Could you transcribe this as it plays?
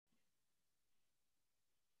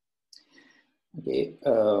Okay,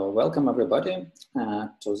 welcome everybody to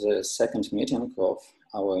the second meeting of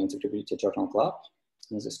our Integrability Journal Club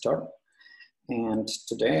in this term. And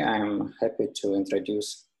today I'm happy to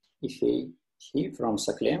introduce Yifei He from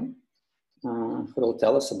Saclay, who will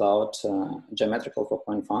tell us about geometrical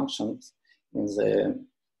four-point functions in the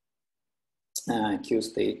Q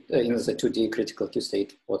state, in the 2D critical Q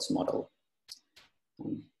state Potts model.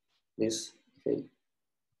 Please, Yifei.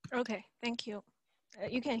 Okay, thank you.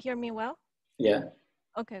 You can hear me well? Yeah.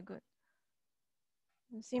 Okay, good.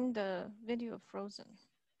 It seemed the video frozen.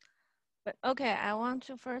 But okay, I want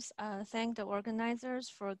to first thank the organizers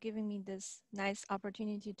for giving me this nice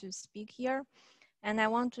opportunity to speak here. And I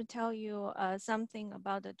want to tell you something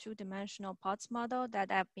about the two-dimensional Potts model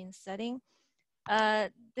that I've been studying.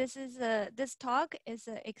 This talk is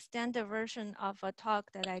an extended version of a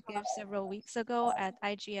talk that I gave several weeks ago at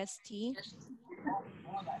IGST.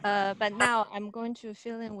 But now I'm going to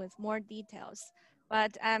fill in with more details.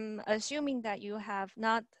 But I'm assuming that you have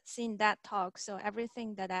not seen that talk, so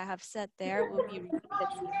everything that I have said there will be repeated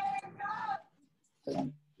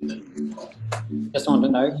here. Just want to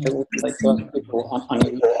know, I would like to ask people on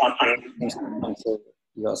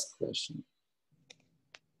you ask question.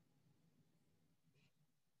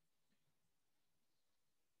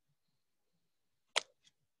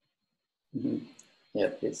 Yeah,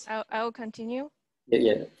 please. I will continue.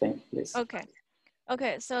 Yeah, thank you, please. Okay.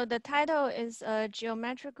 Okay, so the title is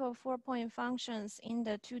Geometrical four-point functions in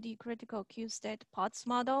the 2D critical Q-state Potts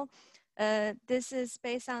model. This is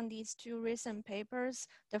based on these two recent papers.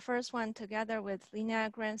 The first one together with Linnea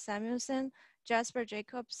Grant-Samuelson, Jasper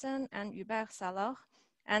Jacobsen, and Hubert Salor.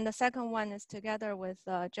 And the second one is together with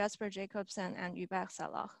Jasper Jacobsen and Hubert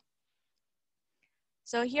Salor.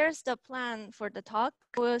 So here's the plan for the talk.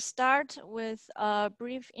 We'll start with a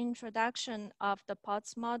brief introduction of the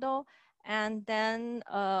Potts model, and then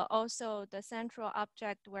also the central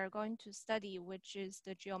object we're going to study, which is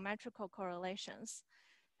the geometrical correlations.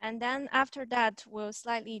 And then after that, we'll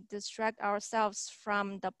slightly distract ourselves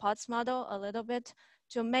from the Potts model a little bit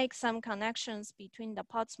to make some connections between the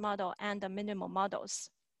Potts model and the minimal models.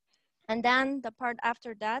 And then the part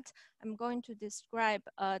after that, I'm going to describe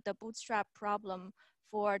the bootstrap problem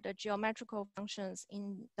for the geometrical functions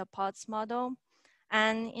in the Potts model.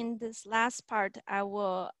 And in this last part, I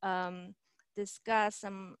will discuss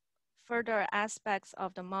some further aspects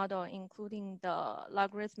of the model, including the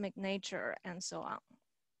logarithmic nature and so on.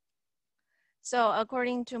 So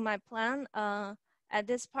according to my plan, at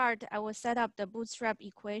this part, I will set up the bootstrap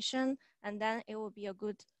equation, and then it will be a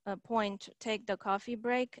good point to take the coffee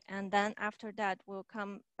break. And then after that, we'll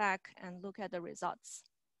come back and look at the results.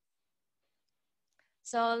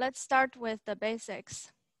 So let's start with the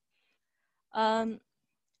basics.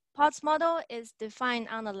 Potts model is defined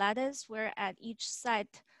on a lattice where at each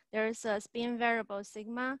site, there is a spin variable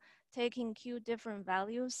sigma taking q different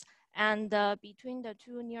values. And between the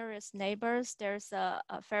two nearest neighbors, there's a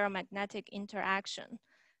ferromagnetic interaction.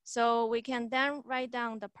 So we can then write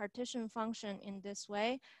down the partition function in this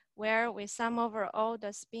way, where we sum over all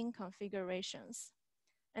the spin configurations.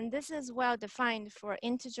 And this is well defined for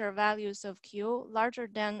integer values of q larger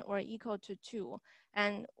than or equal to 2.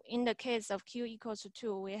 And in the case of q equals to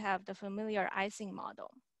 2, we have the familiar Ising model.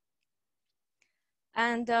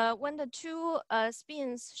 And when the two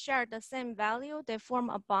spins share the same value, they form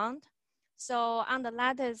a bond. So on the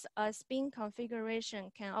lattice, a spin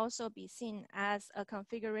configuration can also be seen as a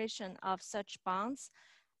configuration of such bonds.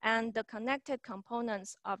 And the connected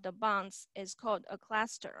components of the bonds is called a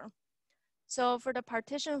cluster. So for the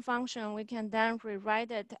partition function, we can then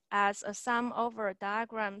rewrite it as a sum over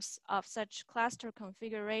diagrams of such cluster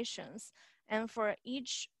configurations. And for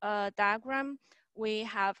each diagram, we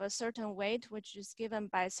have a certain weight, which is given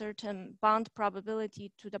by certain bond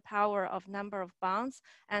probability to the power of number of bonds,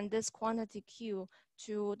 and this quantity Q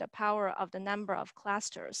to the power of the number of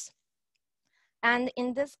clusters. And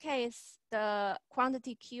in this case, the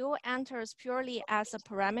quantity Q enters purely as a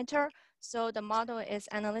parameter, so the model is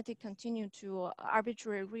analytic continue to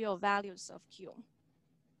arbitrary real values of Q.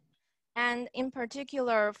 And in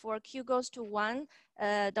particular, for Q goes to 1,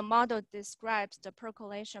 the model describes the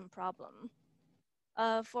percolation problem.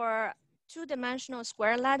 For two-dimensional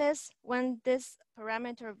square lattice, when this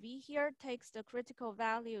parameter V here takes the critical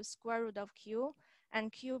value square root of Q, and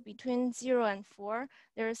Q between 0 and 4,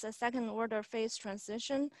 there is a second order phase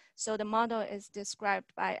transition, so the model is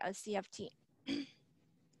described by a CFT.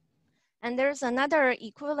 And there's another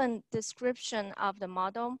equivalent description of the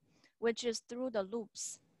model, which is through the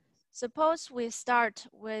loops. Suppose we start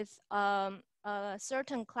with a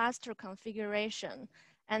certain cluster configuration,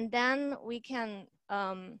 and then we can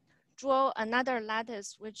draw another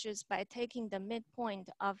lattice, which is by taking the midpoint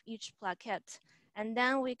of each plaquette. And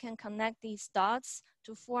then we can connect these dots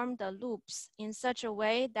to form the loops in such a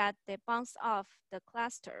way that they bounce off the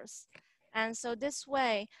clusters. And so this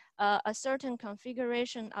way, a certain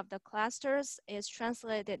configuration of the clusters is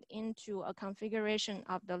translated into a configuration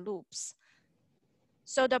of the loops.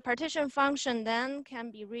 So the partition function then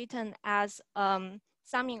can be written as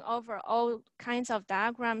summing over all kinds of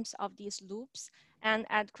diagrams of these loops, and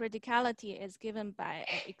at criticality is given by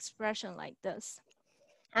an expression like this.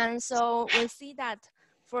 And so we see that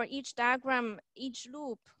for each diagram, each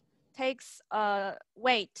loop takes a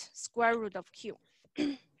weight square root of Q.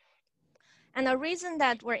 And the reason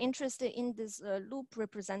that we're interested in this loop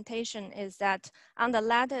representation is that on the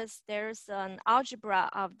lattice, there's an algebra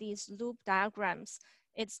of these loop diagrams.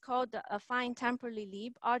 It's called the affine temporally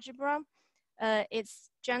Lieb algebra. It's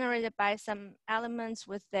generated by some elements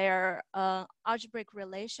with their algebraic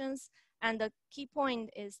relations. And the key point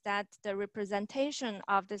is that the representation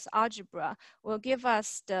of this algebra will give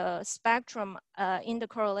us the spectrum in the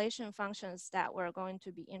correlation functions that we're going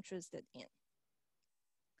to be interested in.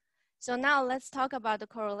 So now let's talk about the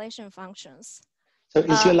correlation functions. So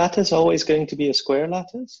is your lattice always going to be a square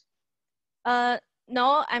lattice?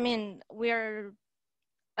 No, I mean,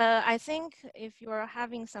 I think if you're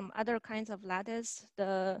having some other kinds of lattice,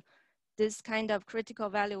 this kind of critical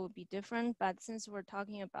value would be different. But since we're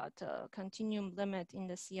talking about a continuum limit in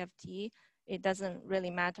the CFT, it doesn't really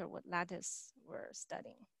matter what lattice we're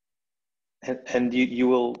studying. And you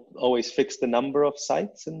will always fix the number of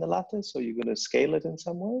sites in the lattice, or you're going to scale it in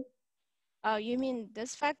some way? You mean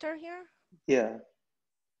this factor here? Yeah.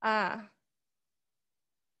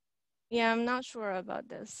 Yeah, I'm not sure about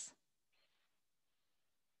this.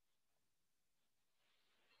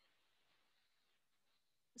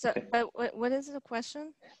 So, okay. But what is the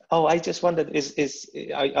question? Oh, I just wondered,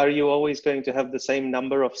 are you always going to have the same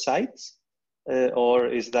number of sites? Or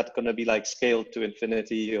is that going to be like scaled to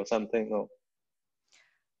infinity or something? Or?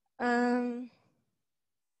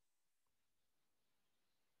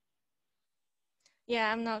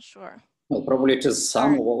 Yeah, I'm not sure. Well, probably it is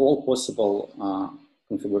some of all possible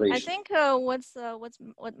configurations. I think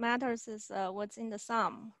what matters is what's in the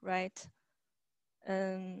sum, right?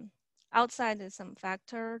 Outside is some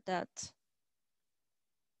factor that.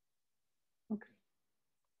 Okay.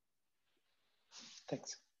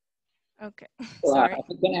 Thanks. Okay. Sorry.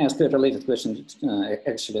 Can I ask you a related question,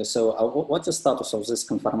 actually? So what's the status of this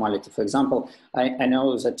conformality? For example, I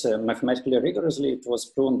know that mathematically rigorously it was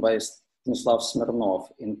proven by Stanislav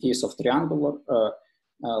Smirnov in case of triangular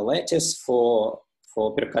lattice for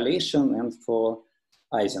percolation and for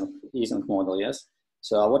Ising model, yes?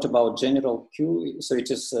 So what about general Q? So it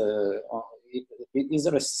is, is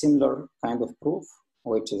there a similar kind of proof,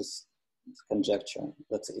 or it is conjecture?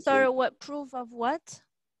 Sorry, what proof of what?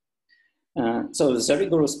 So the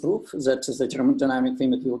rigorous proof that the thermodynamic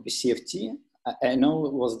limit will be CFT, I know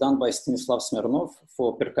it was done by Stanislav Smirnov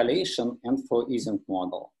for percolation and for Ising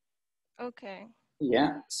model. Okay.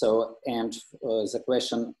 Yeah, so, and the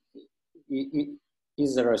question,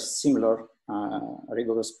 is there a similar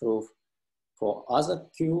rigorous proof for other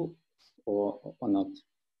Q or not?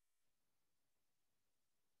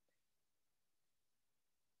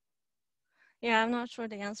 Yeah, I'm not sure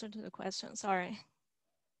the answer to the question, sorry.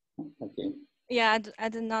 Okay. Yeah, I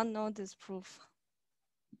did not know this proof.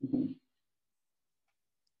 Mm-hmm.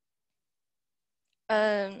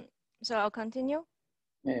 So I'll continue?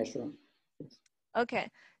 Yeah, sure. Okay,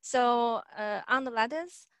 so on the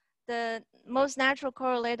lattice, the most natural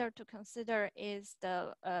correlator to consider is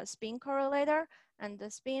the spin correlator, and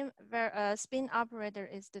the spin operator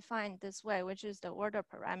is defined this way, which is the order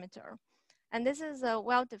parameter. And this is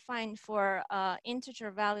well defined for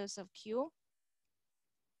integer values of Q.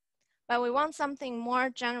 But we want something more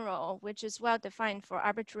general, which is well defined for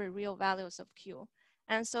arbitrary real values of Q.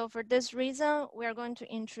 And so for this reason, we are going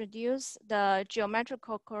to introduce the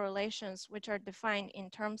geometrical correlations, which are defined in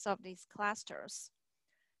terms of these clusters.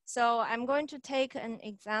 So I'm going to take an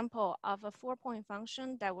example of a 4-point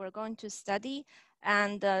function that we're going to study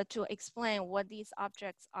and to explain what these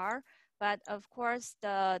objects are. But of course,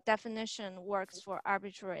 the definition works for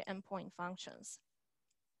arbitrary endpoint functions.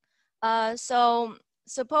 So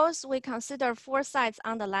suppose we consider 4 sites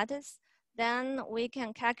on the lattice, then we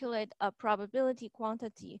can calculate a probability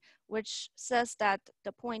quantity, which says that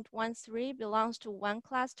the point 1, 3 belongs to one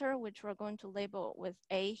cluster, which we're going to label with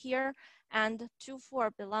A here, and 2,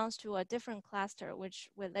 4 belongs to a different cluster, which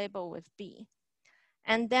we label with B.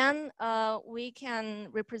 And then we can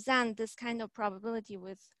represent this kind of probability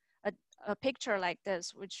with a picture like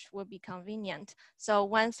this, which would be convenient. So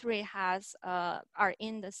 1, 3 has are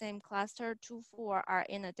in the same cluster, 2, 4 are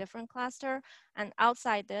in a different cluster, and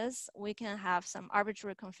outside this, we can have some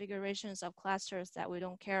arbitrary configurations of clusters that we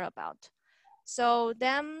don't care about. So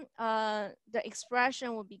then the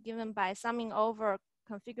expression will be given by summing over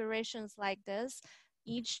configurations like this.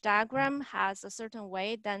 Each diagram has a certain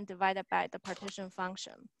weight, then divided by the partition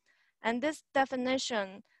function. And this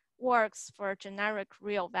definition works for generic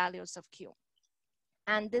real values of Q.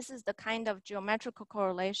 And this is the kind of geometrical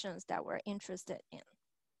correlations that we're interested in.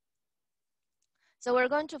 So we're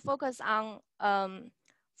going to focus on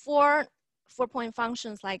 4-point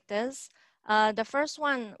functions like this. The first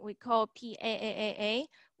one we call PAAAA,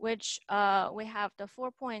 which we have the 4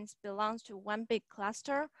 points belongs to one big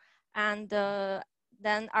cluster, and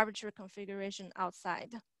then arbitrary configuration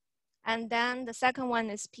outside. And then the second one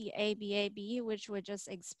is PABAB, which we just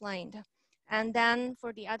explained. And then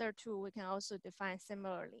for the other two, we can also define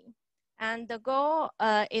similarly. And the goal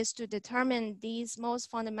is to determine these most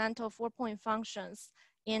fundamental 4-point functions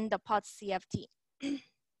in the Potts CFT.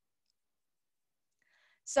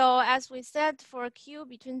 So as we said, for Q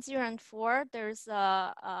between 0 and 4, there's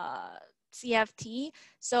a CFT.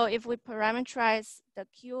 So if we parameterize the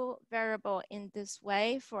Q variable in this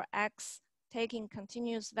way for X taking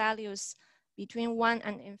continuous values between 1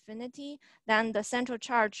 and infinity, then the central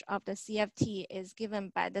charge of the CFT is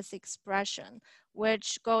given by this expression,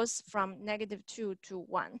 which goes from -2 to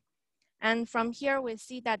 1. And from here, we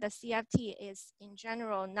see that the CFT is in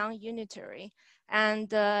general non-unitary.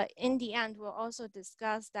 And in the end, we'll also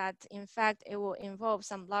discuss that, in fact, it will involve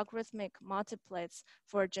some logarithmic multiplets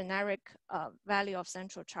for generic value of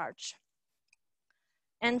central charge.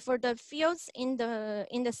 And for the fields in the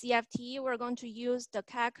CFT, we're going to use the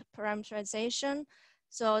CAC parameterization.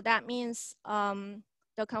 So that means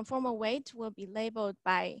the conformal weight will be labeled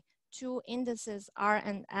by 2 indices R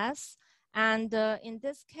and S. And in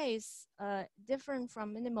this case, different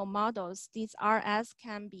from minimal models, these RS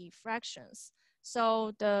can be fractions.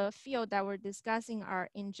 So the field that we're discussing are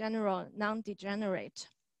in general non-degenerate.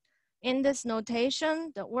 In this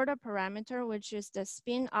notation, the order parameter, which is the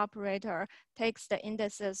spin operator, takes the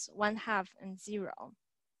indices 1/2 and 0.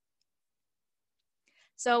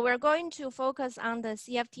 So we're going to focus on the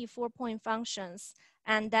CFT 4-point functions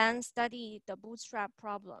and then study the bootstrap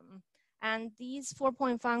problem. And these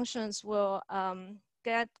 4-point functions will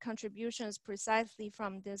get contributions precisely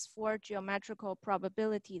from these 4 geometrical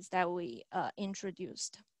probabilities that we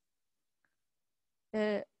introduced.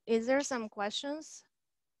 Is there some questions?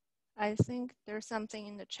 I think there's something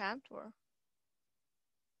in the chat or?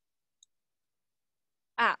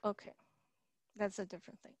 Okay. That's a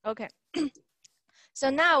different thing. Okay. So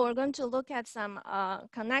now we're going to look at some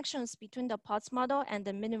connections between the Potts model and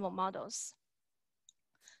the minimal models.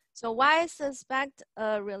 So why I suspect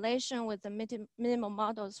a relation with the minimal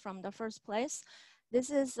models from the first place? This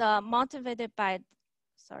is motivated by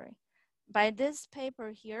this paper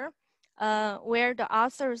here, where the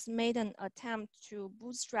authors made an attempt to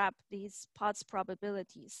bootstrap these Potts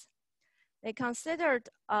probabilities. They considered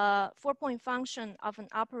a 4-point function of an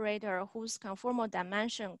operator whose conformal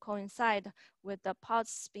dimension coincide with the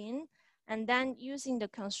Potts spin, and then using the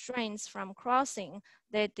constraints from crossing,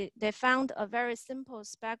 they found a very simple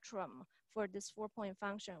spectrum for this 4-point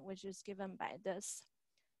function, which is given by this.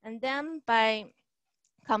 And then by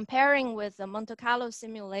comparing with the Monte Carlo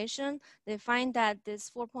simulation, they find that this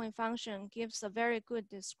 4-point function gives a very good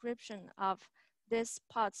description of this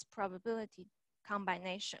Potts probability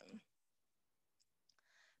combination.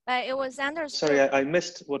 But it was understood. Sorry, I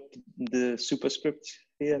missed what the superscript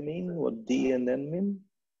here mean, what D and N mean.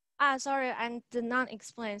 Sorry, I did not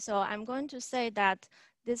explain. So I'm going to say that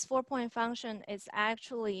this 4-point function is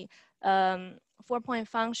actually 4-point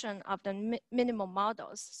function of the minimal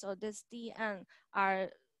models. So this Dn are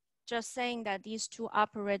just saying that these two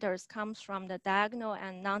operators comes from the diagonal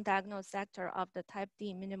and non-diagonal sector of the type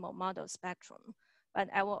D minimal model spectrum. But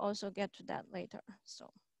I will also get to that later.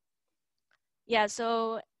 So yeah,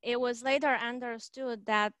 so it was later understood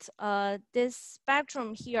that this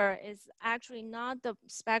spectrum here is actually not the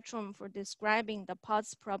spectrum for describing the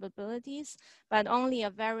Potts probabilities, but only a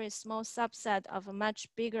very small subset of a much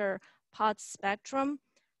bigger Potts spectrum.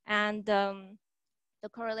 And the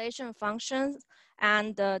correlation functions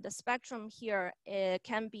and the spectrum here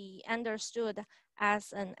can be understood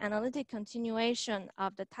as an analytic continuation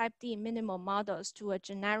of the type D minimal models to a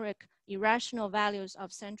generic irrational values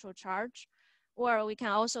of central charge. Or we can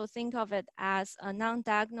also think of it as a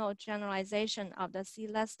non-diagonal generalization of the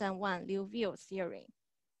C<1 Liouville theory.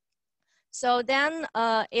 So then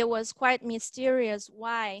it was quite mysterious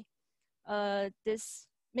why this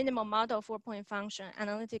minimal model 4-point function,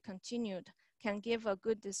 analytic continued, can give a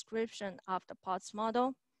good description of the Potts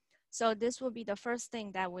model. So this will be the first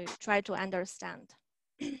thing that we try to understand.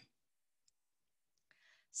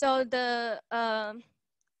 So the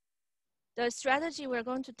strategy we're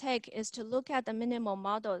going to take is to look at the minimal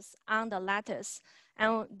models on the lattice.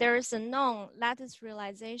 And there is a known lattice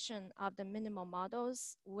realization of the minimal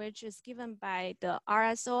models, which is given by the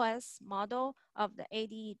RSOS model of the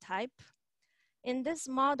ADE type. In this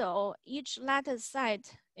model, each lattice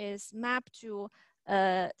site is mapped to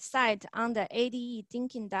a site on the ADE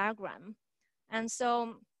thinking diagram. And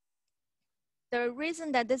so the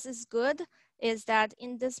reason that this is good is that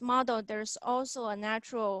in this model, there's also a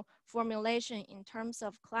natural formulation in terms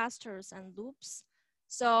of clusters and loops.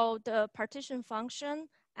 So the partition function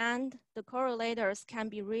and the correlators can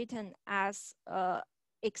be written as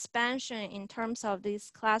expansion in terms of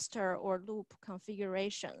these cluster or loop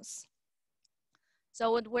configurations.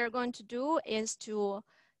 So what we're going to do is to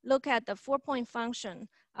look at the 4-point function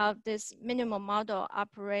of this minimal model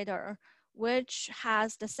operator, which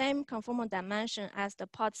has the same conformal dimension as the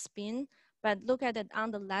Potts spin, but look at it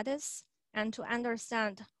on the lattice and to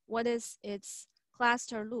understand what is its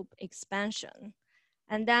cluster loop expansion.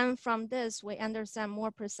 And then from this, we understand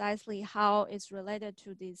more precisely how it's related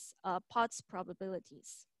to these Potts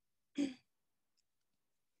probabilities.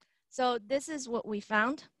 So this is what we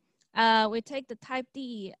found. We take the type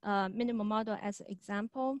D minimal model as an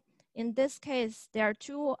example. In this case, there are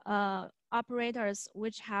two operators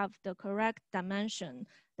which have the correct dimension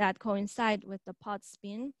that coincide with the Potts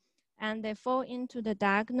spin, and they fall into the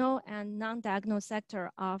diagonal and non-diagonal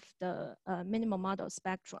sector of the minimal model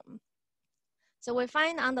spectrum. So we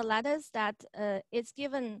find on the lattice that it's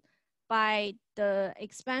given by the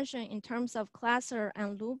expansion in terms of cluster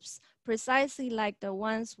and loops, precisely like the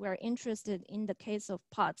ones we're interested in the case of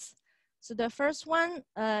Potts. So the first one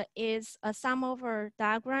is a sum over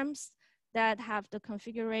diagrams that have the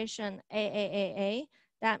configuration AAAA.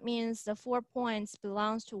 That means the 4 points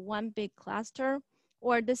belongs to one big cluster,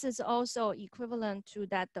 or this is also equivalent to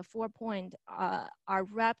that the 4 points are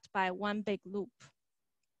wrapped by one big loop.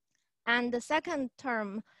 And the second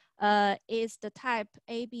term is the type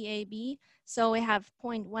ABAB. So we have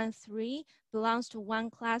 0.13 belongs to one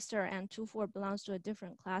cluster and 24 belongs to a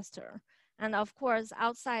different cluster. And of course,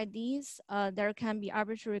 outside these, there can be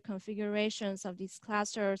arbitrary configurations of these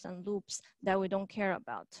clusters and loops that we don't care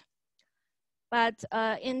about. But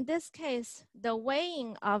in this case, the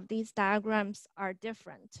weighing of these diagrams are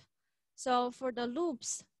different. So for the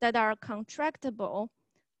loops that are contractible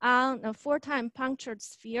on a 4-time punctured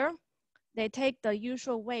sphere, they take the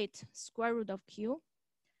usual weight square root of Q.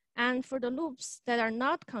 And for the loops that are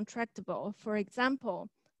not contractible, for example,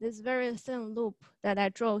 this very thin loop that I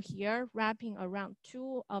draw here, wrapping around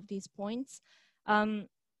 2 of these points,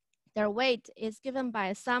 their weight is given by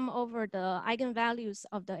a sum over the eigenvalues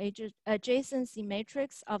of the adjacency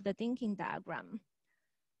matrix of the thinking diagram.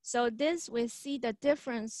 So this, we see the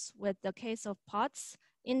difference with the case of Potts.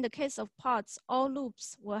 In the case of Potts, all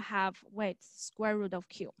loops will have weight square root of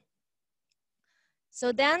Q.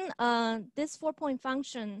 So then this 4-point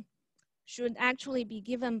function should actually be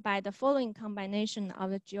given by the following combination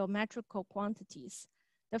of the geometrical quantities.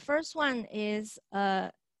 The first one is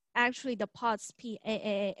actually the Potts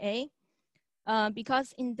PAAA,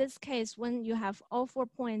 because in this case, when you have all 4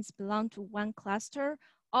 points belong to one cluster,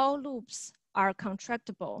 all loops are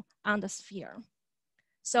contractible on the sphere.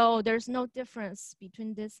 So there's no difference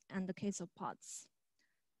between this and the case of Potts.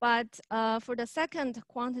 But for the second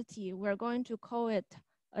quantity, we're going to call it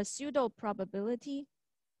a pseudo probability.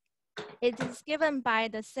 It is given by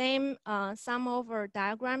the same sum over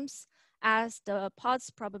diagrams as the Potts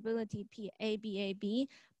probability PABAB,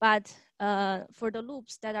 but for the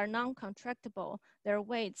loops that are non-contractible, their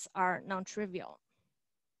weights are non-trivial.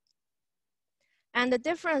 And the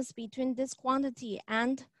difference between this quantity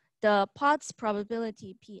and the Potts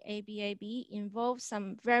probability PABAB involves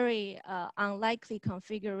some very unlikely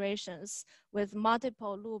configurations with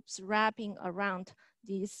multiple loops wrapping around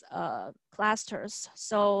these clusters.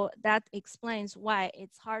 So that explains why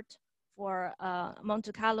it's hard for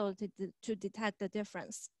Monte Carlo to detect the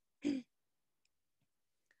difference.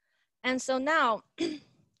 And so now,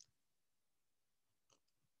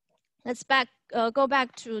 let's go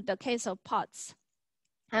back to the case of Potts.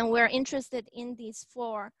 And we're interested in these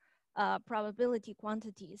 4 probability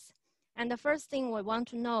quantities. And the first thing we want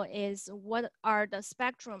to know is what are the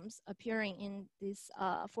spectrums appearing in these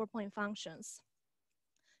 4-point functions.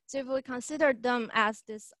 So if we consider them as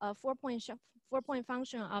this 4-point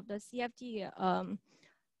function of the CFT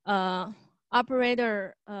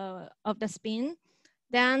operator of the spin,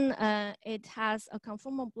 Then it has a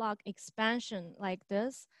conformal block expansion like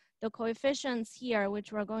this. The coefficients here,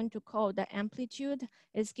 which we're going to call the amplitude,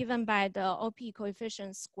 is given by the OP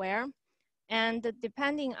coefficient square. And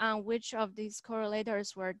depending on which of these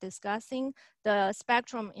correlators we're discussing, the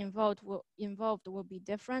spectrum involved will be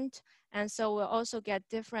different. And so we'll also get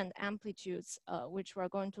different amplitudes, which we're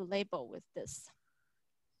going to label with this.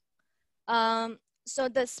 So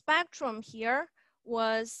the spectrum here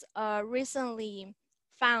was recently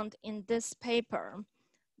found in this paper.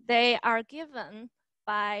 They are given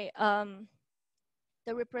by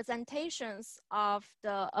the representations of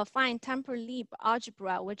the affine temporal-leap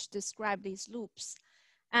algebra, which describe these loops.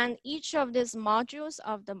 And each of these modules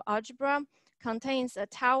of the algebra contains a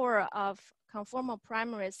tower of conformal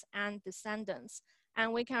primaries and descendants.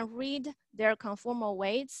 And we can read their conformal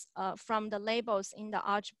weights from the labels in the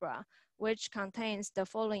algebra, which contains the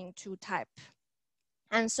following two types.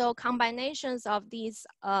 And so combinations of these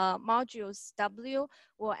modules W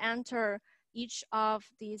will enter each of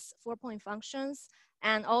these 4-point functions.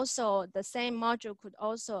 And also the same module could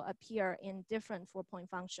also appear in different 4-point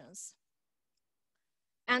functions.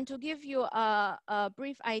 And to give you a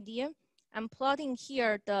brief idea, I'm plotting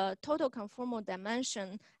here the total conformal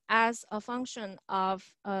dimension as a function of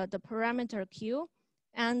the parameter Q.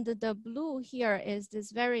 And the blue here is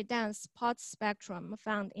this very dense Potts spectrum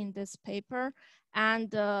found in this paper.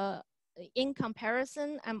 And in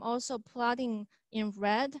comparison, I'm also plotting in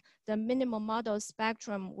red the minimal model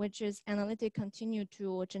spectrum, which is analytic continue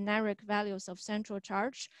to generic values of central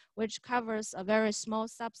charge, which covers a very small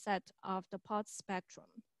subset of the Potts spectrum.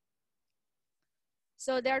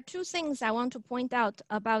 So there are two things I want to point out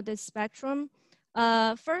about this spectrum.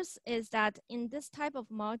 First is that in this type of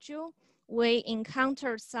module, we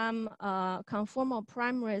encounter some conformal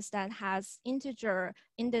primaries that has integer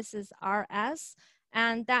indices RS.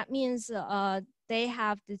 And that means they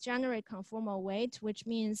have degenerate conformal weight, which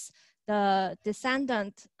means the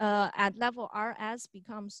descendant at level RS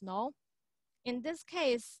becomes null. In this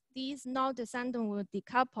case, these null descendant will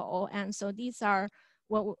decouple. And so these are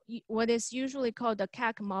what is usually called the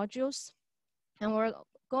CAC modules. And we're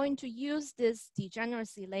going to use this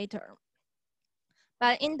degeneracy later.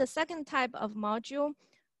 But in the second type of module,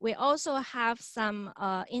 we also have some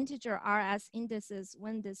integer RS indices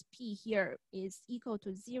when this P here is equal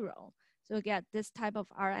to 0. So we get this type of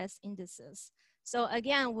RS indices. So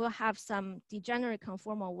again, we'll have some degenerate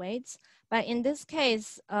conformal weights. But in this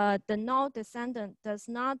case, the null descendant does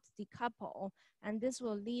not decouple. And this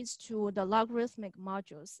will lead to the logarithmic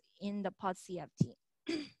modules in the Potts CFT.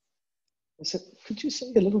 So could you say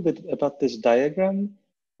a little bit about this diagram?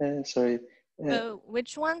 Sorry.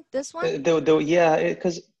 Which one? This one? Yeah,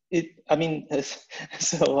 because I mean,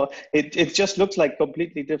 so it just looks like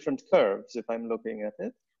completely different curves if I'm looking at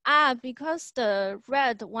it. Because the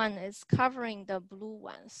red one is covering the blue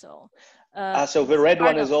one, so. So the red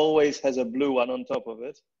one is always has a blue one on top of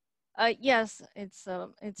it. Yes,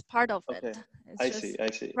 it's part of okay. it. I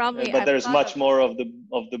see. Probably, but there's much more of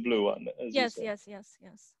the blue one. As yes.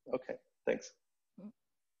 Okay, thanks.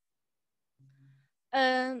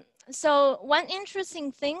 So one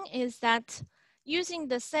interesting thing is that using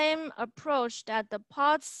the same approach that the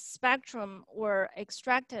Potts spectrum were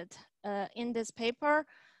extracted in this paper,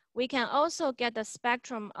 we can also get the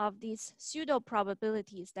spectrum of these pseudo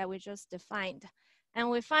probabilities that we just defined. And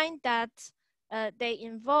we find that they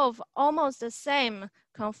involve almost the same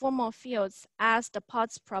conformal fields as the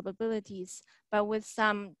Potts probabilities, but with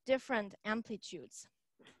some different amplitudes.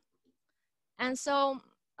 And so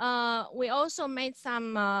we also made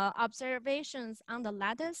some observations on the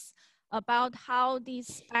lattice about how these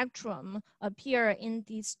spectrum appear in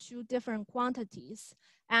these two different quantities.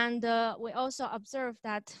 And we also observed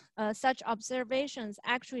that such observations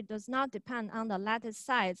actually does not depend on the lattice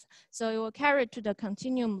size. So it will carry to the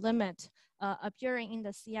continuum limit appearing in the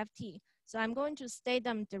CFT. So I'm going to state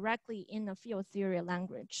them directly in the field theory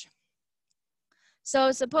language.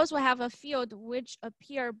 So suppose we have a field which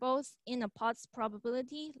appear both in a Potts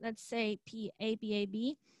probability, let's say P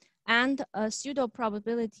ABAB, and a pseudo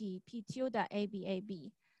probability P tilde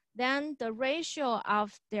ABAB. Then the ratio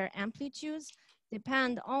of their amplitudes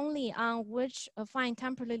depend only on which affine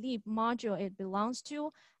temporal leap module it belongs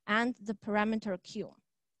to and the parameter Q.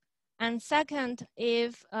 And second,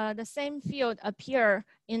 if the same field appear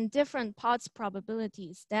in different Potts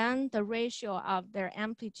probabilities, then the ratio of their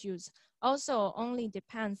amplitudes also only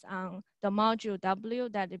depends on the module W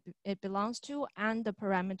that it belongs to and the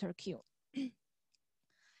parameter Q.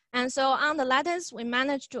 And so on the lattice, we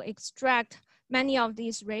managed to extract many of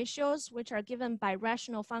these ratios, which are given by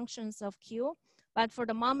rational functions of Q, But for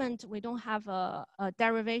the moment, we don't have a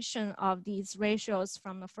derivation of these ratios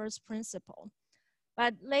from the first principle.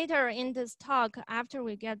 But later in this talk, after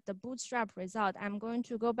we get the bootstrap result, I'm going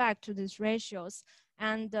to go back to these ratios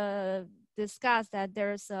and discuss that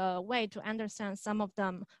there's a way to understand some of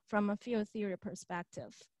them from a field theory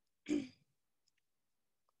perspective.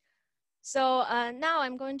 So now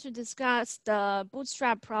I'm going to discuss the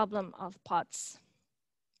bootstrap problem of Potts.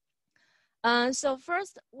 So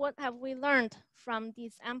first, what have we learned from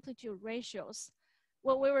these amplitude ratios?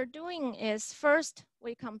 What we were doing is first,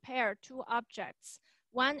 we compare two objects.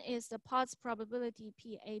 One is the Potts probability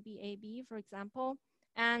PABAB, for example,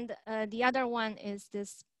 and the other one is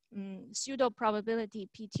this pseudo probability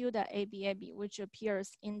P tilde ABAB, which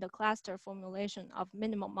appears in the cluster formulation of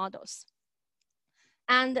minimal models.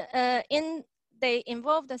 And they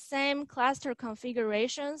involve the same cluster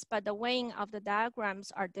configurations, but the weighing of the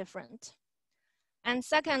diagrams are different. And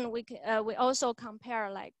second, we also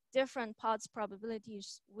compare like different Potts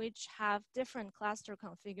probabilities which have different cluster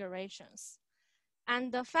configurations.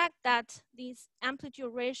 And the fact that these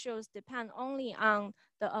amplitude ratios depend only on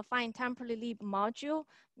the affine temporally leap module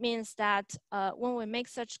means that when we make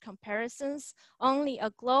such comparisons, only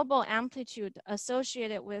a global amplitude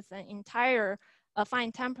associated with an entire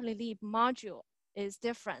affine temporally leap module is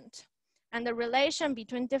different. And the relation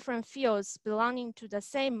between different fields belonging to the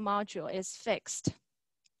same module is fixed.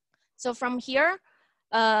 So from here,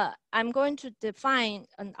 I'm going to define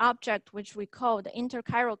an object which we call the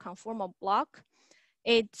interchiral conformal block.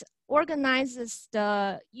 It organizes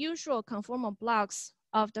the usual conformal blocks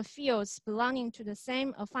of the fields belonging to the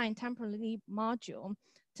same affine temporally leap module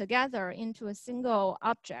together into a single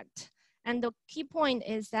object. And the key point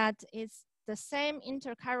is that it's the same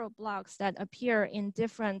interchiral blocks that appear in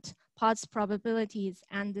different Potts probabilities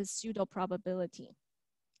and the pseudo probability.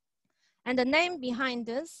 And the name behind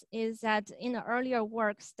this is that in the earlier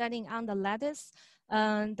work studying on the lattice,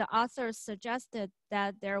 the authors suggested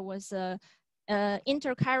that there was a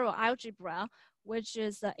interchiral algebra, which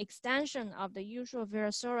is the extension of the usual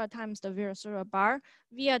Virasoro times the Virasoro bar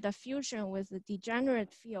via the fusion with the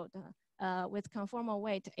degenerate field with conformal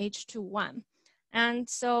weight H21. And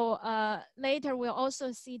so later we'll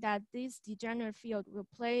also see that this degenerate field will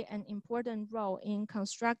play an important role in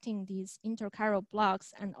constructing these interchiral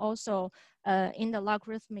blocks and also in the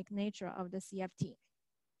logarithmic nature of the CFT.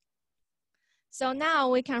 So now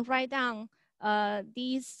we can write down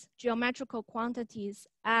these geometrical quantities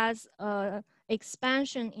as an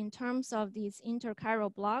expansion in terms of these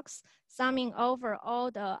interchiral blocks, summing over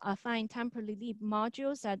all the affine temporally leap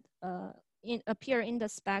modules that appear in the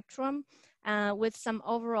spectrum with some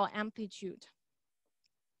overall amplitude.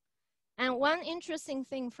 And one interesting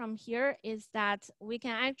thing from here is that we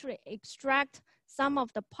can actually extract some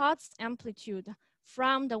of the Potts amplitude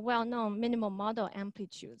from the well-known minimal model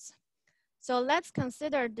amplitudes. So let's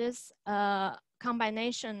consider this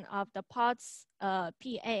combination of the Potts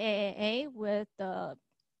PAAA with the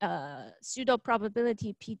pseudo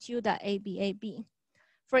probability P tilde ABAB.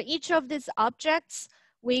 For each of these objects,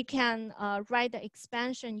 we can write the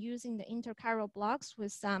expansion using the interchiral blocks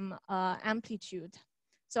with some amplitude.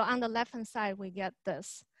 So on the left-hand side, we get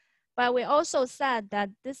this. But we also said that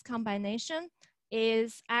this combination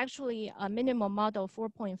is actually a minimal model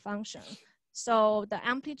 4-point function. So the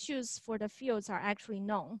amplitudes for the fields are actually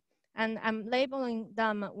known. And I'm labeling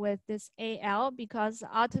them with this AL because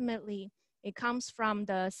ultimately it comes from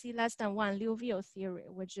the C less than 1 Liouville theory,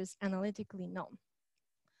 which is analytically known.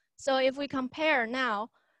 So if we compare now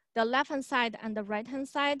the left-hand side and the right-hand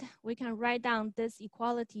side, we can write down this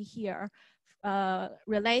equality here,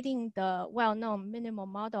 relating the well-known minimal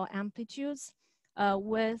model amplitudes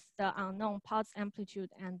with the unknown Potts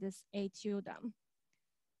amplitude and this A tilde.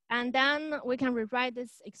 And then we can rewrite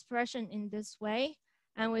this expression in this way.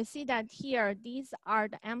 And we see that here, these are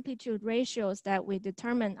the amplitude ratios that we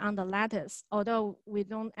determine on the lattice, although we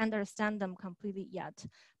don't understand them completely yet.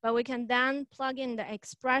 But we can then plug in the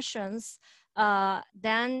expressions,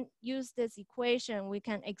 then use this equation, we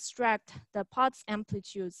can extract the Potts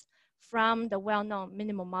amplitudes from the well-known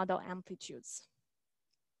minimal model amplitudes.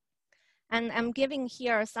 And I'm giving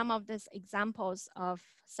here some of these examples of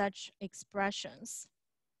such expressions.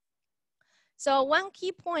 So one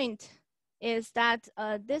key point is that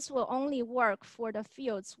this will only work for the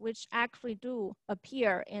fields which actually do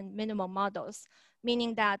appear in minimal models,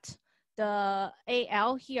 meaning that the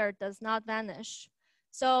AL here does not vanish.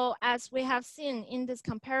 So as we have seen in this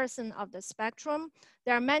comparison of the spectrum,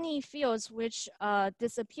 there are many fields which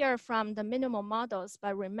disappear from the minimal models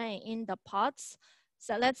but remain in the Potts.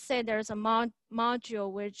 So let's say there's a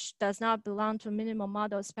module which does not belong to minimal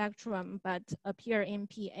model spectrum but appear in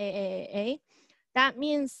PAAA. that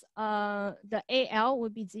means the AL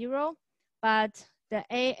would be 0, but the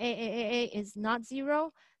A is not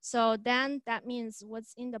 0. So then that means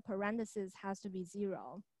what's in the parentheses has to be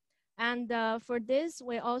 0. And for this,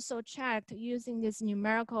 we also checked using these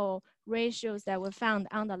numerical ratios that we found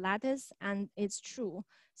on the lattice, and it's true.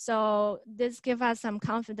 So this gives us some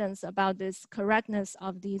confidence about this correctness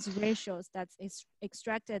of these ratios that's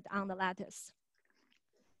extracted on the lattice.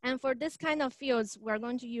 And for this kind of fields, we're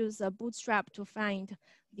going to use a bootstrap to find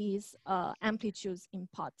these amplitudes in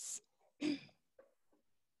Potts.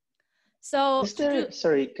 So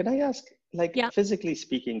sorry, can I ask, like, yeah. physically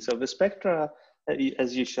speaking, so the spectra,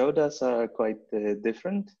 as you showed us, are quite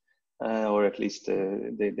different, or at least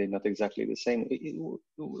they're not exactly the same.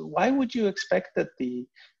 Why would you expect that the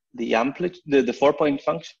amplitude, the 4-point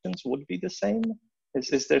functions would be the same?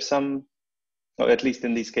 Is there some, or at least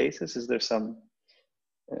in these cases, is there some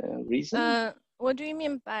reason? What do you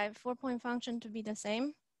mean by 4-point function to be the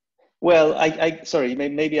same? Well, sorry,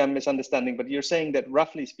 maybe I'm misunderstanding, but you're saying that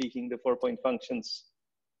roughly speaking, the 4-point functions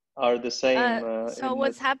are the same. So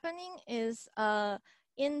what's happening is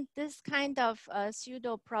in this kind of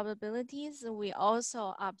pseudo probabilities, we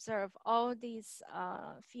also observe all these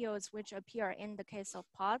fields which appear in the case of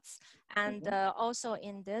Potts and also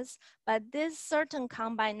in this, but this certain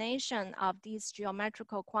combination of these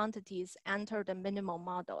geometrical quantities enter the minimal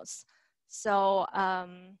models. So,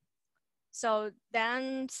 so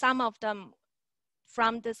then some of them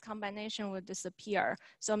from this combination will disappear.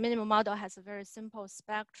 So minimal model has a very simple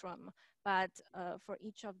spectrum, but for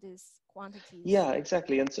each of these quantities. Yeah,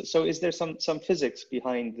 exactly. And so is there some physics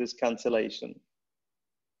behind this cancellation?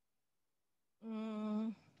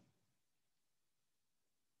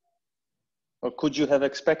 Or could you have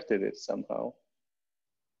expected it somehow?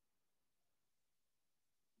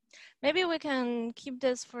 Maybe we can keep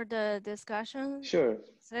this for the discussion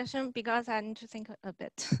session because I need to think a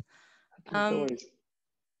bit. Okay, no worries.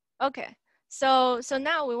 Okay, so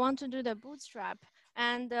now we want to do the bootstrap.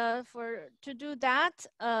 And to do that,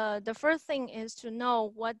 the first thing is to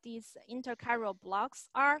know what these interchiral blocks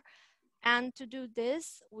are. And to do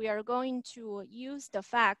this, we are going to use the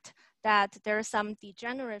fact that there's some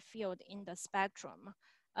degenerate field in the spectrum.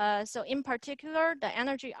 So in particular, the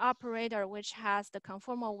energy operator, which has the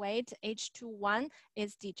conformal weight H21,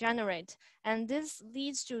 is degenerate. And this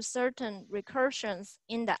leads to certain recursions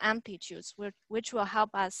in the amplitudes, which will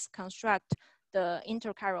help us construct the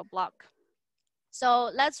interchiral block.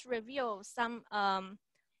 So let's review some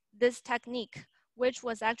this technique, which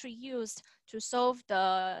was actually used to solve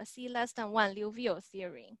the C<1 Liouville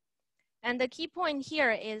theory. And the key point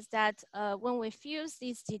here is that when we fuse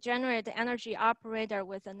this degenerate energy operator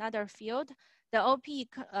with another field, the OP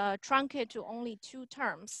truncate to only 2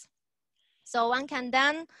 terms. So one can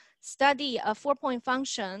then study a 4-point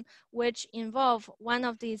function which involve one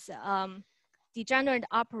of these degenerate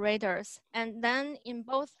operators. And then in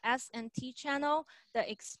both S and T channel, the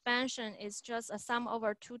expansion is just a sum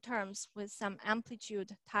over 2 terms with some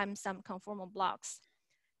amplitude times some conformal blocks.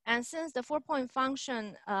 And since the 4-point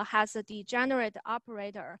function has a degenerate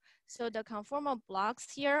operator, so the conformal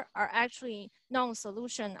blocks here are actually known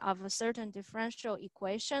solution of a certain differential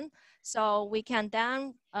equation. So we can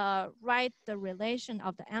then write the relation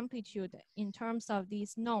of the amplitude in terms of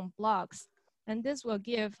these known blocks. And this will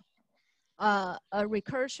give a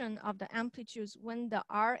recursion of the amplitudes when the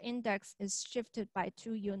R index is shifted by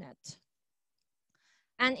 2 units.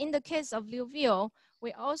 And in the case of Liouville,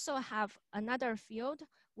 we also have another field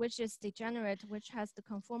which is degenerate, which has the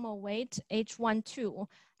conformal weight H12.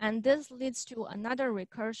 And this leads to another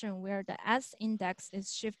recursion where the S index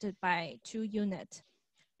is shifted by 2 units.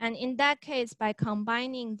 And in that case, by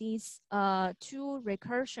combining these 2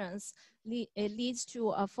 recursions, it leads to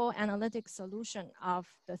a full analytic solution of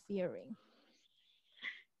the theory.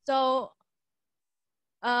 So,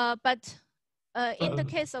 in the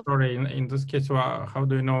case of— Sorry, in this case, how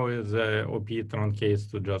do you know is OP truncates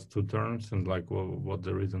to just 2 terms, and like what's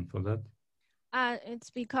the reason for that? It's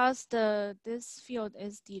because this field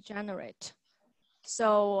is degenerate.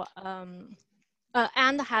 So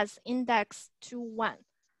and has index 2, 1.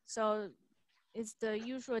 So it's the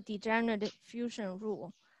usual degenerate fusion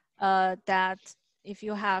rule that if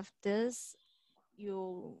you have this,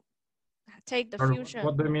 you take the fusion.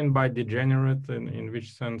 What do you mean by degenerate? In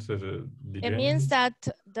which sense is it degenerate? It means that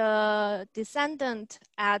the descendant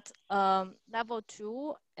at level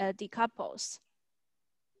 2 decouples.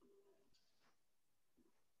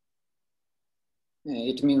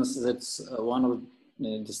 It means that one of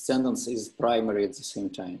the descendants is primary at the same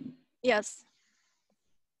time. Yes.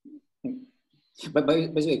 But by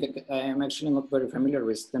the way, I am actually not very familiar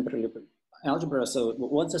with temporally algebra. So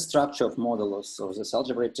what's the structure of modulus of this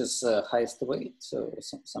algebra? It is highest weight, so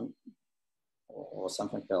some or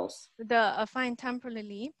something else. The affine temporally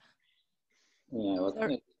leap.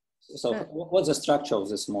 Yeah. So what's the structure of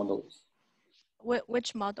this modulus?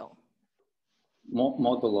 Which model?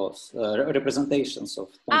 Modulus, representations of.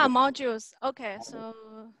 Modules. Okay,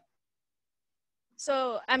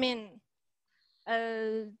 so I mean,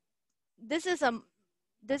 this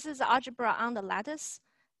is algebra on the lattice,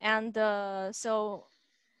 and so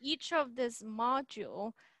each of this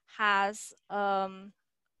module has a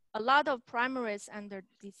lot of primaries and their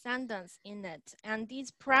descendants in it, and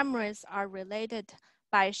these primaries are related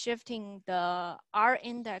by shifting the R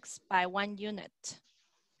index by 1 unit.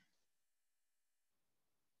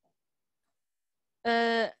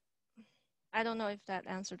 I don't know if that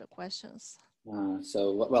answered the questions.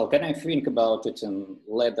 So, well, can I think about it in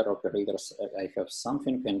ladder operators? I have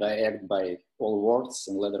something and I act by all words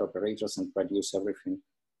in ladder operators and produce everything.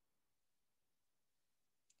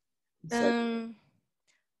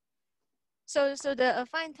 So the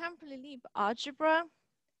affine temporally leap algebra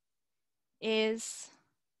is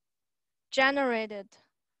generated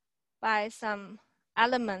by some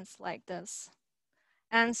elements like this.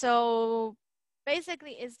 And so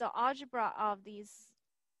basically it's the algebra of these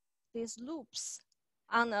loops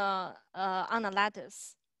on a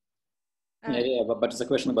lattice. Yeah, but it's a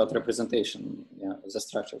question about representation, yeah, the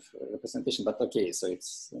structure of representation, but okay, so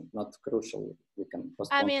it's not crucial, we can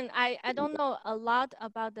postpone. I mean, I don't know a lot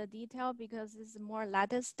about the detail because it's more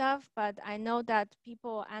lattice stuff, but I know that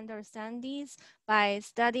people understand these by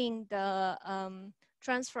studying the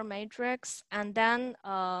transfer matrix, and then,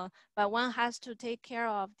 but one has to take care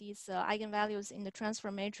of these eigenvalues in the transfer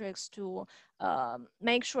matrix to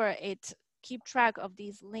make sure it keep track of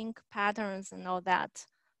these link patterns and all that.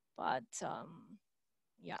 But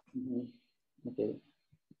yeah. Okay.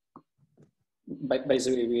 By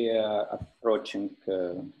the way, we are approaching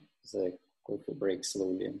the coffee break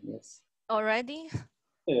slowly. Yes. Already?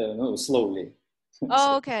 No, slowly.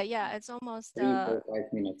 Oh, okay. Yeah, it's almost 3 or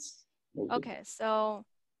 5 minutes. Okay, so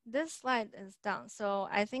this slide is done. So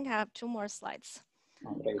I think I have 2 more slides.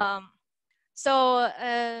 Okay.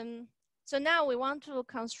 So now we want to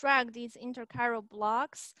construct these interchiral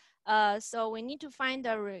blocks. So we need to find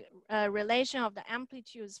the relation of the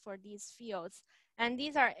amplitudes for these fields. And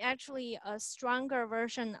these are actually a stronger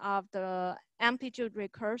version of the amplitude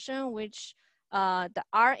recursion, which the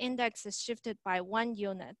R index is shifted by 1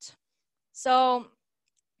 unit. So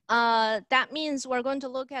that means we're going to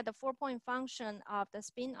look at the 4-point function of the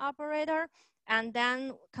spin operator and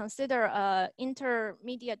then consider an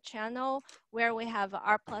intermediate channel where we have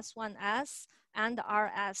R+1s and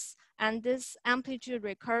RS. And this amplitude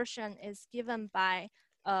recursion is given by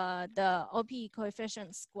the OP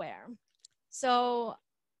coefficient square. So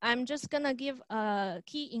I'm just gonna give a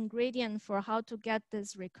key ingredient for how to get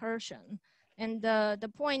this recursion. And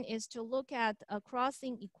the point is to look at a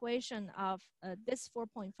crossing equation of this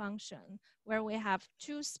 4-point function where we have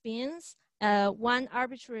 2 spins, 1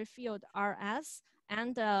 arbitrary field RS,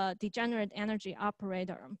 and a degenerate energy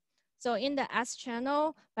operator. So in the S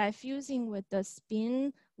channel, by fusing with the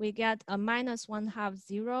spin, we get a -1/2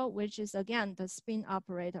 0, which is again the spin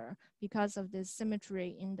operator because of this symmetry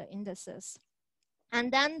in the indices.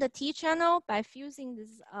 And then the T channel, by fusing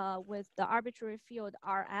this with the arbitrary field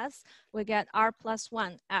RS, we get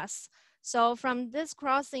R+1s. So from this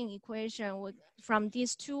crossing equation, from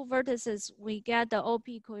these 2 vertices, we get the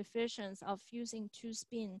OP coefficients of fusing 2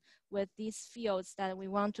 spin with these fields that we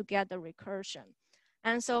want to get the recursion.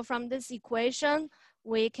 And so from this equation,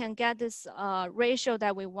 we can get this ratio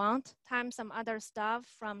that we want times some other stuff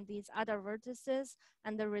from these other vertices,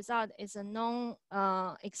 and the result is a known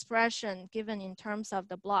expression given in terms of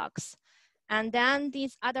the blocks. And then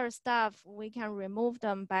these other stuff, we can remove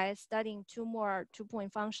them by studying 2 more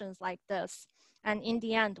 2-point functions like this. And in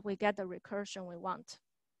the end, we get the recursion we want.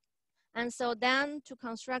 And so then to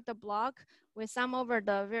construct the block, we sum over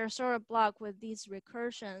the Virasoro block with these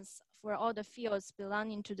recursions for all the fields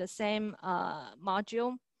belonging to the same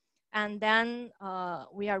module. And then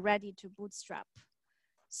we are ready to bootstrap.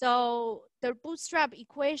 So the bootstrap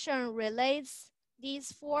equation relates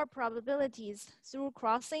these 4 probabilities through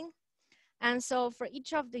crossing. And so for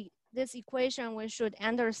each of this equation, we should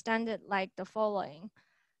understand it like the following.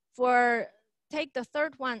 Take the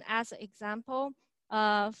third one as an example.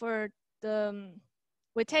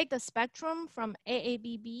 We take the spectrum from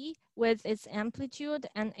AABB with its amplitude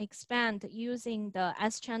and expand using the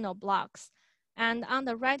S-channel blocks. And on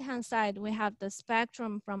the right-hand side, we have the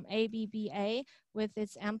spectrum from ABBA with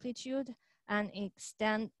its amplitude and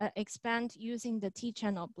expand using the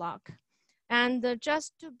T-channel block. And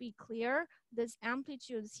just to be clear, this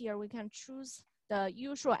amplitudes here, we can choose the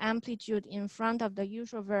usual amplitude in front of the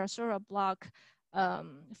usual Virasoro block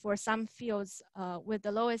for some fields with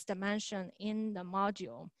the lowest dimension in the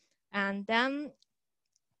module. And then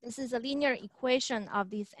this is a linear equation of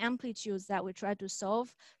these amplitudes that we try to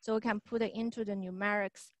solve. So we can put it into the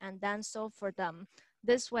numerics and then solve for them.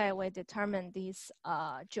 This way we determine these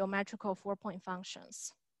geometrical 4-point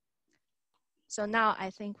functions. So now I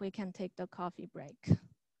think we can take the coffee break.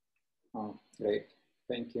 Oh, great.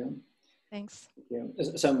 Thank you. Thanks. Thank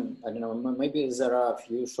you. Some, I don't know, maybe there are a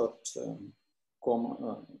few short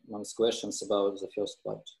questions about the first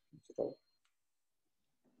part.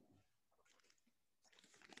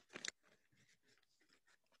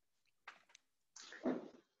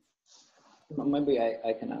 Maybe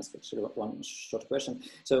I can ask actually one short question.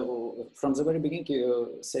 So from the very beginning,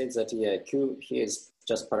 you said that yeah, Q here is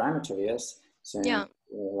just parameter, yes? So yeah.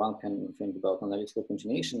 One can think about analytical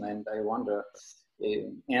continuation, and I wonder,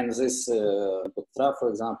 and this bootstrap, for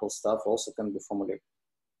example, stuff also can be formally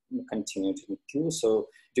continued in Q. So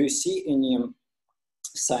do you see any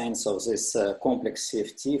signs of this complex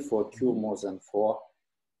CFT for Q more than 4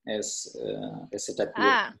 as it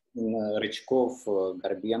appears in Rычков,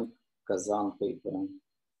 Gorbenko, Kazan paper?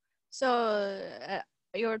 So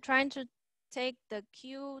you're trying to take the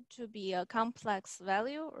Q to be a complex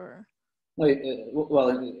value, or? No,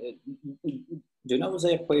 well, do you know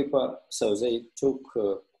their paper? So they took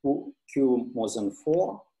Q more than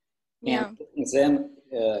 4, yeah. and then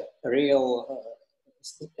and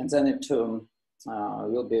then it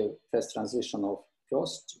will be first transition of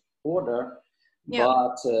first order, yeah.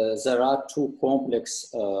 but there are two complex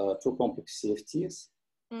CFTs.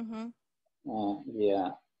 Mm-hmm. Yeah,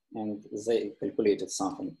 and they calculated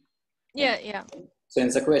something. Yeah, yeah. So in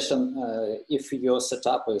the question, if your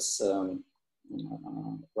setup is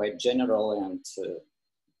quite general and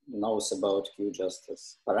knows about Q just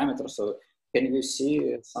as parameters, so can you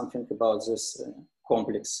see something about this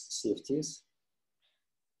complex CFTs?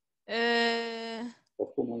 For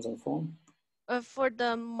humans and form? For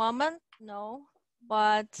the moment, no,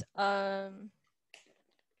 but I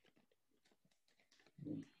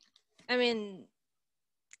mean,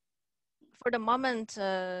 for the moment,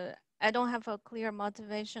 I don't have a clear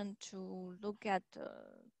motivation to look at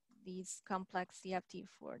these complex CFT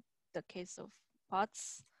for the case of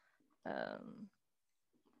Potts.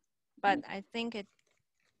 But I think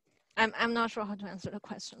I'm not sure how to answer the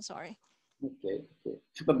question, sorry. Okay, okay.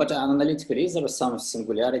 But analytically, is there some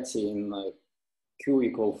singularity in Q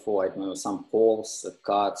equal 4, I don't know, some poles,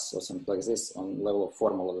 cuts, or something like this on level of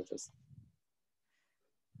formula? Just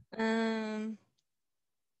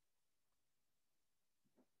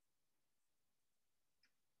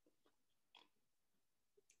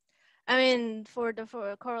I mean, for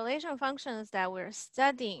correlation functions that we're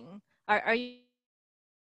studying, are you?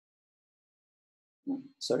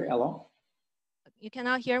 Sorry, hello? You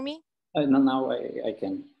cannot hear me? No, now I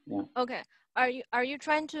can, yeah. Okay. Are you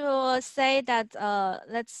trying to say that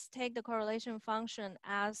let's take the correlation function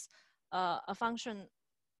as a function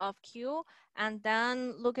of Q and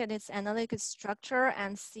then look at its analytic structure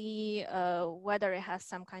and see whether it has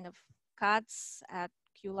some kind of cuts at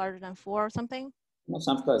Q larger than 4 or something? No,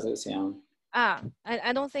 something like this, yeah.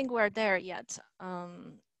 I don't think we're there yet.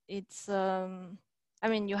 It's I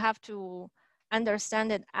mean, you have to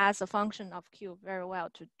understand it as a function of Q very well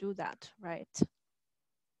to do that, right?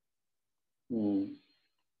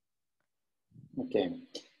 Okay.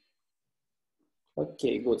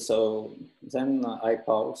 Okay, good. So then I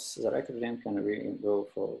pause the recording and we go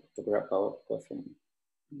to grab our coffee.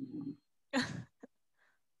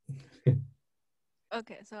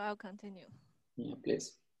 Okay, so I'll continue. Yeah,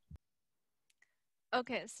 please.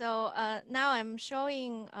 Okay, so now I'm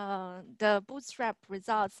showing the bootstrap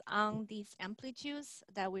results on these amplitudes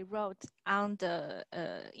that we wrote on the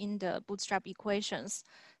in the bootstrap equations.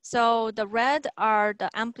 So the red are the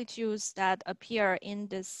amplitudes that appear in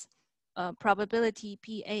this probability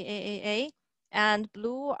PAAAA, and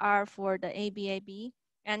blue are for the ABAB,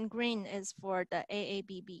 and green is for the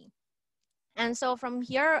AABB. And so from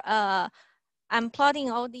here, I'm plotting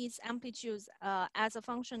all these amplitudes as a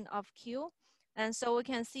function of Q. And so we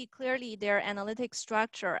can see clearly their analytic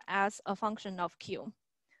structure as a function of Q.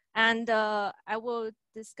 And I will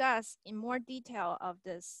discuss in more detail of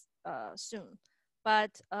this soon.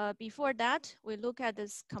 But before that, we look at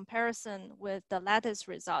this comparison with the lattice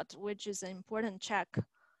result, which is an important check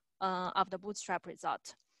of the bootstrap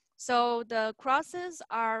result. So the crosses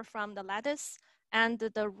are from the lattice, and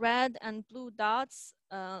the red and blue dots,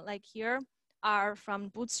 like here, are from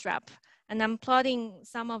bootstrap. And I'm plotting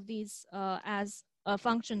some of these as a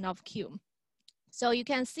function of Q. So you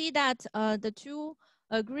can see that the two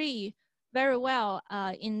agree very well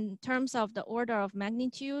in terms of the order of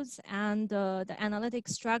magnitudes and the analytic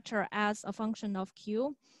structure as a function of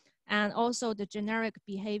Q, and also the generic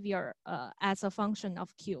behavior as a function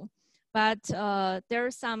of Q. But there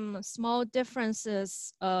are some small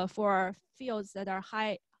differences for fields that are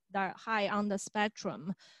high on the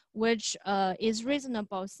spectrum, which is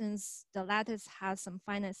reasonable since the lattice has some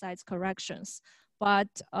finite size corrections. But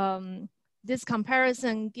this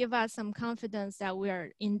comparison gives us some confidence that we are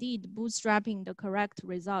indeed bootstrapping the correct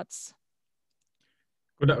results.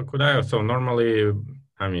 Could I also normally,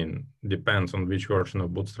 I mean, depends on which version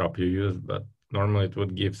of Bootstrap you use, but normally it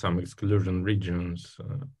would give some exclusion regions.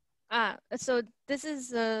 So this is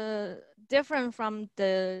different from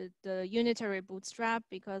the unitary bootstrap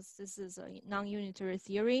because this is a non-unitary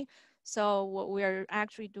theory. So what we're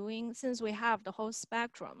actually doing, since we have the whole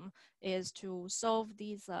spectrum, is to solve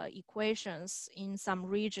these equations in some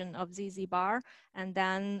region of ZZ bar and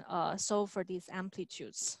then solve for these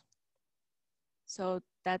amplitudes. So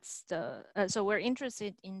that's the, so we're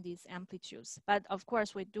interested in these amplitudes, but of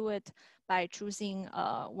course we do it by choosing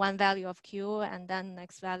one value of Q and then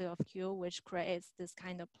next value of Q, which creates this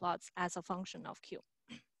kind of plots as a function of Q.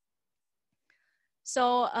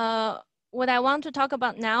 So what I want to talk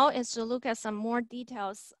about now is to look at some more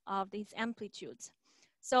details of these amplitudes.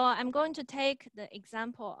 So I'm going to take the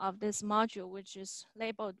example of this module, which is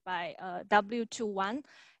labeled by W21.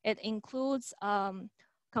 It includes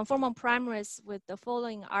conformal primaries with the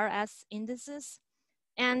following RS indices.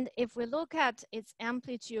 And if we look at its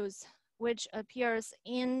amplitudes, which appears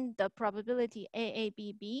in the probability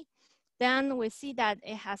AABB, then we see that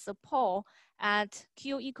it has a pole at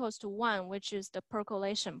Q equals to 1, which is the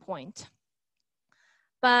percolation point.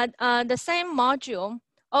 But the same module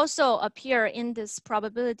also appear in this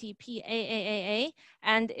probability PAAAA.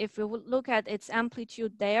 And if we look at its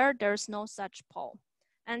amplitude there, there's no such pole.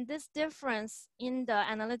 And this difference in the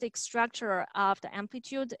analytic structure of the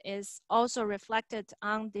amplitude is also reflected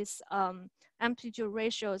on these amplitude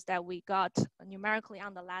ratios that we got numerically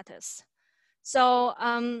on the lattice. So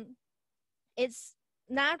it's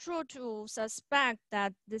natural to suspect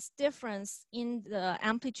that this difference in the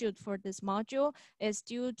amplitude for this module is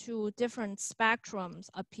due to different spectrums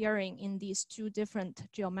appearing in these two different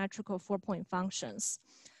geometrical 4-point functions.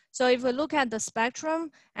 So if we look at the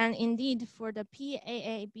spectrum, and indeed for the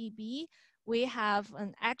PAABB, we have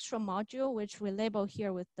an extra module, which we label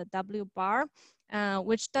here with the W bar,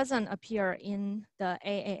 which doesn't appear in the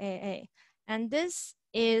AAAA. And this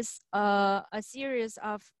is a series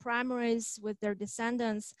of primaries with their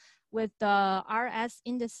descendants with the RS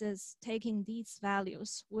indices taking these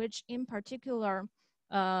values, which in particular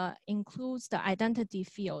includes the identity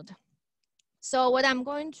field. So what I'm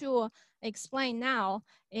going to explain now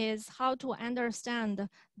is how to understand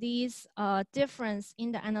these difference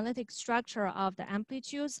in the analytic structure of the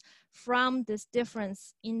amplitudes from this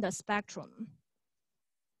difference in the spectrum.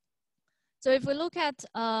 So if we look at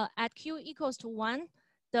Q equals to 1,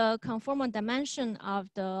 the conformal dimension of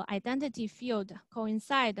the identity field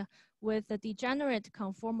coincide with the degenerate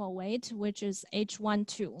conformal weight, which is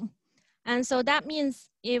H12. And so that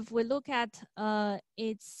means if we look at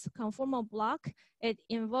its conformal block, it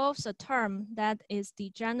involves a term that is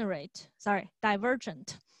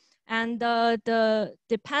divergent. And the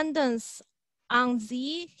dependence on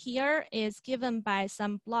Z here is given by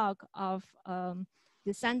some block of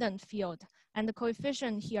descendant field. And the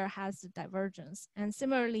coefficient here has the divergence. And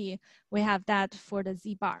similarly, we have that for the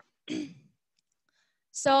Z bar.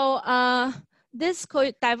 So this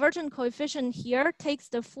divergent coefficient here takes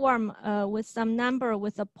the form with some number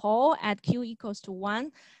with a pole at Q equals to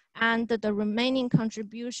 1. And the remaining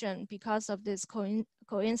contribution, because of this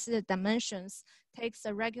coincident dimensions, takes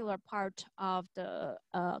the regular part of the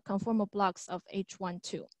conformal blocks of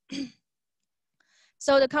H12.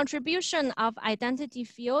 So the contribution of identity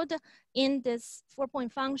field in this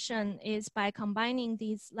 4-point function is by combining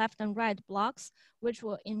these left and right blocks, which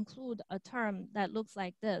will include a term that looks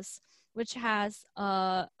like this, which has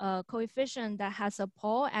a coefficient that has a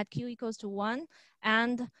pole at Q equals to 1,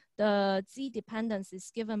 and the Z dependence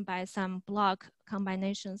is given by some block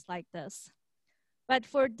combinations like this. But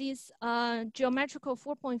for this geometrical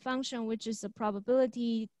 4-point function, which is a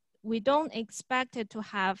probability, we don't expect it to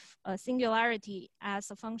have a singularity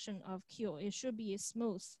as a function of Q. It should be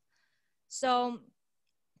smooth. So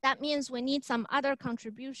that means we need some other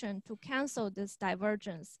contribution to cancel this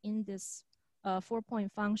divergence in this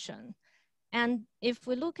 4-point function. And if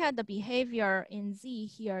we look at the behavior in Z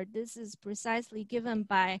here, this is precisely given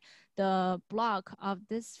by the block of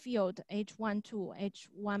this field H12,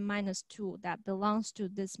 H1 minus 2 that belongs to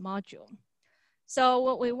this module. So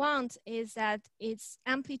what we want is that its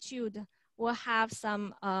amplitude will have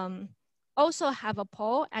some, also have a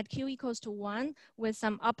pole at q equals to 1 with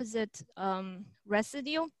some opposite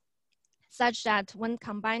residue, such that when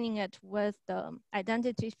combining it with the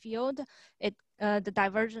identity field, the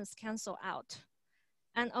divergence cancel out.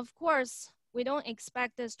 And of course, we don't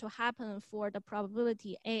expect this to happen for the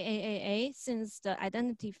probability AAAA, since the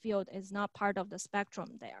identity field is not part of the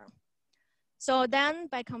spectrum there. So then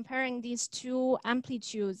by comparing these two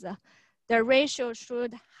amplitudes, the ratio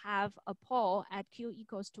should have a pole at q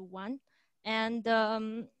equals to 1. And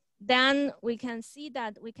then we can see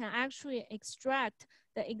that we can actually extract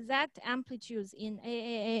the exact amplitudes in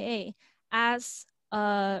AAAA as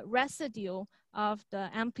a residue of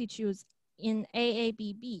the amplitudes in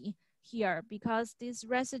AABB here, because these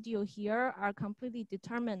residue here are completely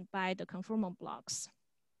determined by the conformal blocks.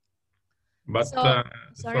 But So,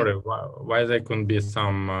 sorry, why there couldn't be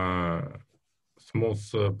some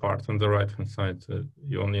smooth part on the right-hand side?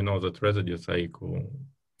 You only know that residues are equal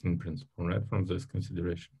in principle, right, from this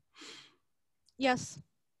consideration? Yes.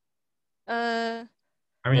 I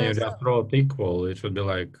mean, you just wrote equal. It should be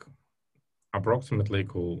like approximately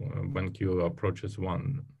equal when q approaches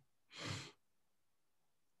 1.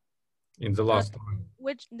 In the last one.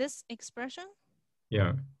 Which, this expression?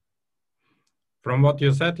 Yeah. From what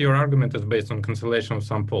you said, your argument is based on cancellation of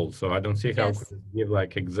some poles. So I don't see how could it give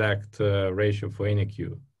like exact ratio for any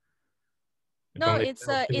q. No, it's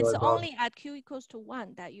only at q equals to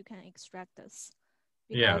 1 that you can extract this,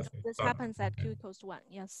 because this happens at q equals to 1.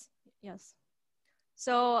 Yes, yes.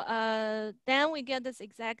 So then we get this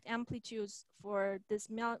exact amplitudes for this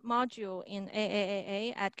module in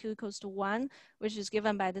AAAA at q equals to 1, which is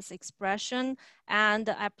given by this expression. And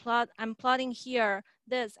I'm plotting here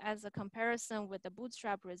this as a comparison with the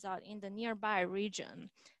bootstrap result in the nearby region.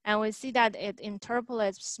 And we see that it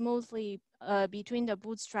interpolates smoothly between the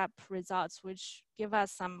bootstrap results, which give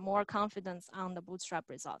us some more confidence on the bootstrap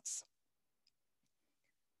results.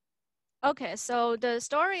 Okay, so the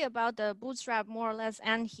story about the bootstrap more or less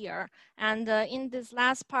end here. And in this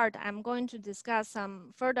last part, I'm going to discuss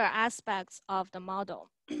some further aspects of the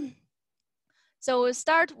model. So we'll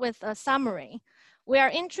start with a summary. We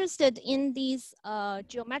are interested in these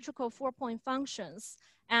geometrical 4-point functions.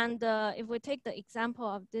 And if we take the example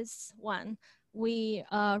of this one, we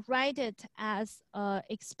write it as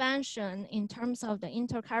expansion in terms of the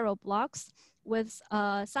interchiral blocks, with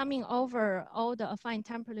summing over all the affine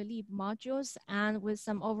temporally Lie modules and with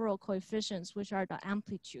some overall coefficients, which are the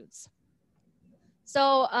amplitudes.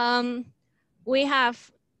 So we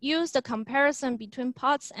have used the comparison between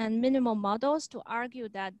Potts and minimal models to argue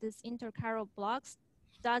that this interchiral blocks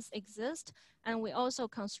does exist. And we also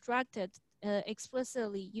constructed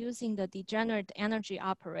explicitly using the degenerate energy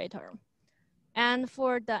operator. And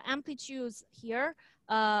for the amplitudes here,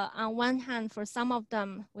 on one hand, for some of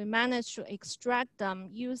them, we managed to extract them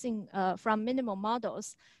using from minimal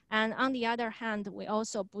models. And on the other hand, we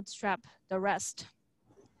also bootstrap the rest.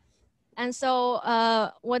 And so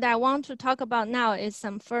what I want to talk about now is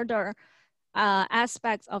some further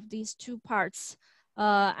aspects of these two parts.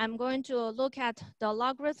 I'm going to look at the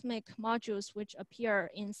logarithmic modules which appear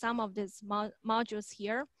in some of these modules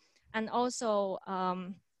here, and also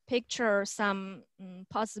picture some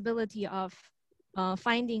possibility of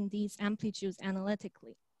finding these amplitudes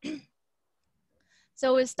analytically.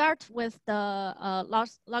 So we start with the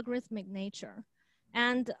logarithmic nature.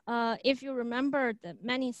 And if you remember that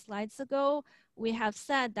many slides ago, we have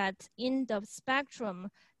said that in the spectrum,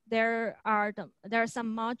 there are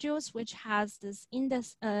some modules which has this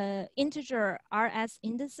integer RS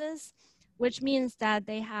indices, which means that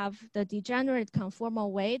they have the degenerate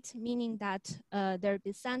conformal weight, meaning that their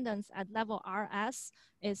descendants at level RS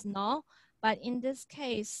is null. But in this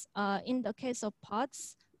case, in the case of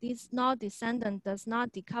Potts, this null descendant does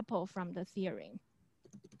not decouple from the theory.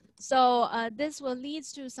 So this will lead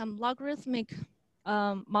to some logarithmic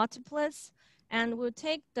multiplets, and we'll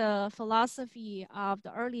take the philosophy of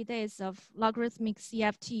the early days of logarithmic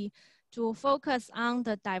CFT to focus on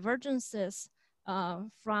the divergences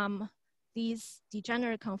from these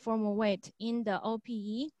degenerate conformal weight in the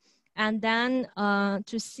OPE, and then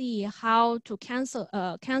to see how to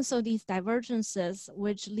cancel these divergences,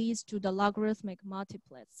 which leads to the logarithmic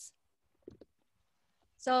multiplets.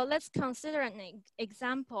 So let's consider an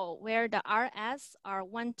example where the RS are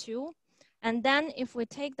 1, 2. And then if we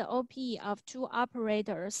take the OPE of two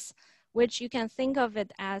operators, which you can think of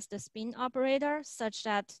it as the spin operator, such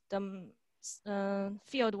that the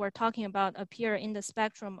field we're talking about appear in the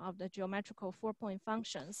spectrum of the geometrical 4-point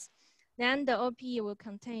functions. Then the OPE will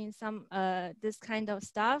contain some this kind of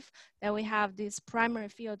stuff, that we have this primary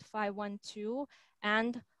field phi 1, 2,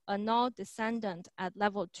 and a null descendant at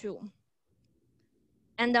level 2.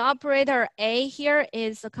 And the operator A here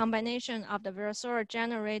is a combination of the Virasoro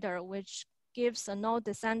generator, which gives a null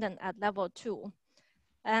descendant at level 2.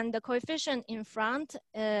 And the coefficient in front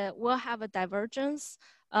will have a divergence,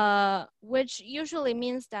 which usually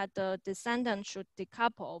means that the descendant should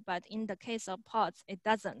decouple, but in the case of Potts, it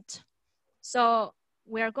doesn't. So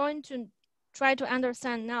we are going to try to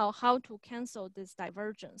understand now how to cancel this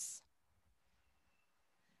divergence.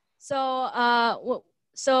 So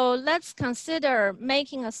let's consider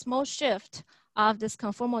making a small shift of this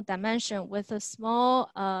conformal dimension with a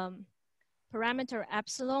small parameter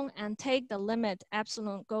epsilon, and take the limit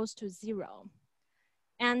epsilon goes to 0.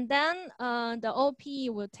 And then the OPE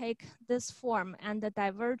will take this form, and the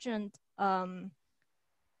divergent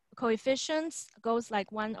coefficients goes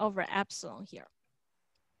like 1 over epsilon here.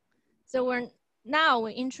 So now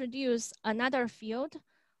we introduce another field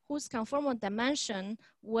whose conformal dimension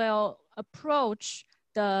will approach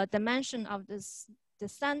the dimension of this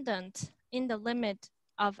descendant in the limit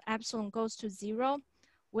of epsilon goes to 0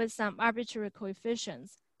 with some arbitrary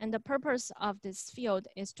coefficients. And the purpose of this field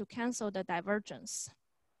is to cancel the divergence.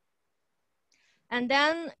 And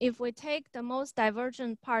then if we take the most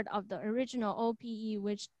divergent part of the original OPE,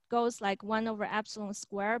 which goes like 1 over epsilon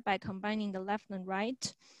squared by combining the left and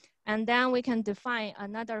right, and then we can define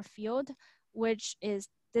another field, which is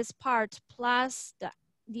this part plus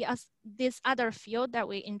this other field that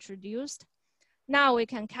we introduced. Now we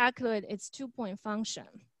can calculate its 2-point function.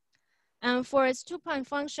 And for its 2-point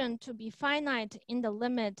function to be finite in the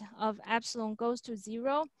limit of epsilon goes to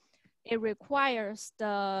 0, it requires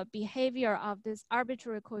the behavior of this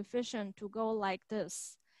arbitrary coefficient to go like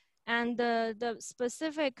this. And the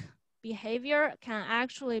specific behavior can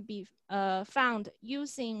actually be found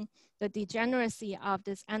using the degeneracy of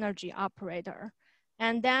this energy operator.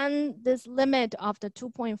 And then this limit of the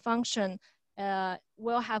 2-point function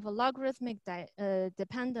will have a logarithmic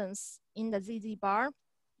dependence in the ZZ bar.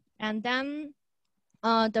 And then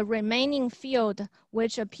the remaining field,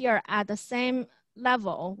 which appear at the same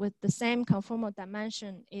level with the same conformal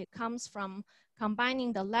dimension, it comes from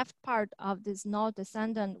combining the left part of this null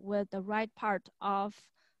descendant with the right part of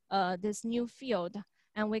this new field.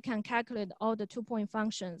 And we can calculate all the 2-point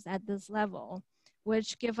functions at this level,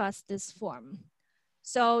 which give us this form.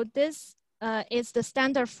 So this is the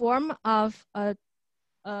standard form of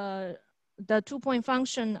the 2-point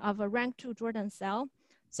function of a rank 2 Jordan cell.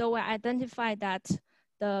 So we identify that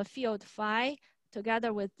the field phi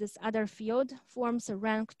together with this other field forms a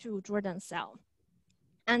rank 2 Jordan cell.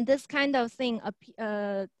 And this kind of thing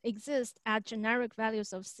exists at generic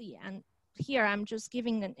values of C. And here I'm just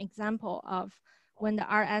giving an example of when the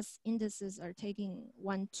RS indices are taking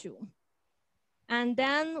 1, 2. And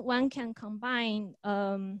then one can combine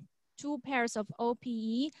 2 pairs of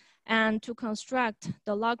OPE and to construct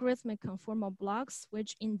the logarithmic conformal blocks,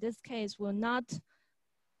 which in this case will not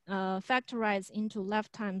factorize into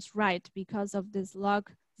left times right because of this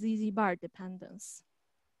log ZZ bar dependence.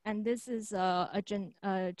 And this is a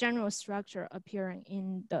general structure appearing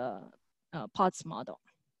in the Potts model.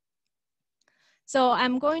 So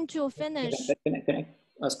I'm going to finish. Can I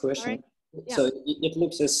ask a question? Sorry? Yeah. So it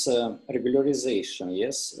looks as regularization,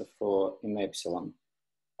 yes, for in epsilon.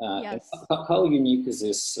 Yes. How unique is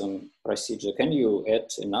this procedure? Can you add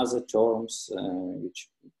another terms which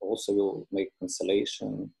also will make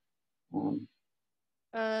cancellation?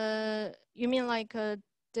 You mean like a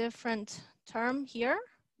different term here?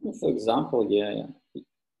 For example, yeah.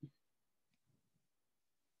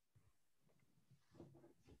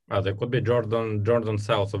 There could be Jordan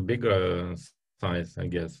cells of bigger size, I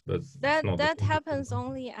guess. That happens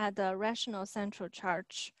only at the rational central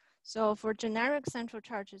charge. So for generic central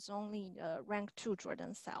charge, it's only rank 2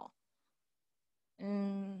 Jordan cell.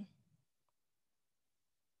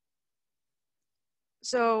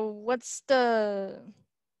 So what's the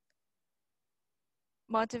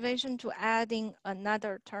motivation to adding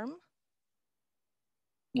another term?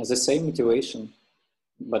 The same motivation,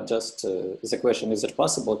 but just the question, is it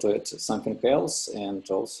possible to add something else and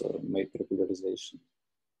also make regularization?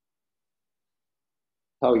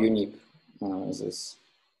 How unique is this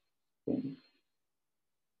thing?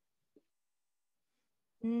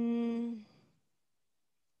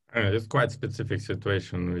 It's quite specific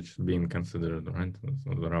situation which is being considered, right?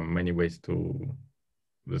 So there are many ways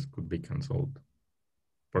this could be cancelled.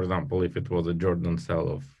 For example, if it was a Jordan cell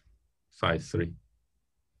of size 3.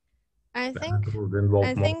 I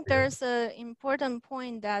think there's an important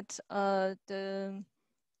point that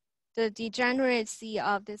the degeneracy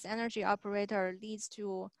of this energy operator leads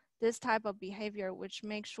to this type of behavior, which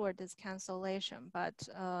makes sure this cancellation. But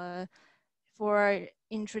for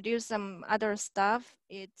introduce some other stuff,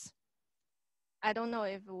 I don't know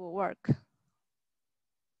if it will work.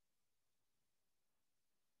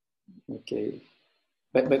 Okay.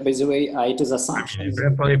 But by the way, it is assumptions.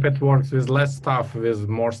 If it works with less stuff, with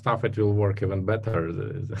more stuff, it will work even better.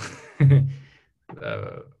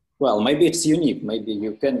 Well, maybe it's unique. Maybe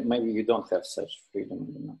you don't have such freedom.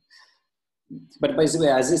 You know. But by the way,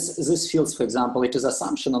 as these fields, for example, it is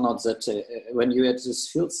assumption or not that when you add these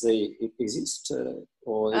fields, they exist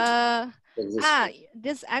or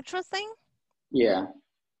this actual thing? Yeah.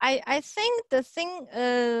 I think the thing,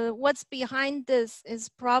 what's behind this is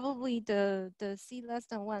probably the C less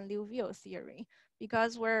than 1 Liouville theory,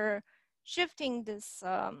 because we're shifting this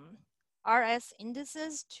RS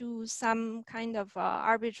indices to some kind of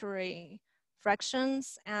arbitrary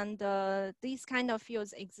fractions, and these kind of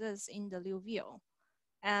fields exist in the Liouville.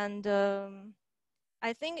 And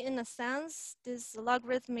I think in a sense, this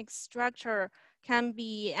logarithmic structure can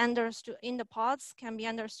be understood in the Potts, can be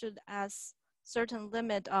understood as certain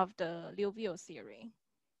limit of the Liouville theory.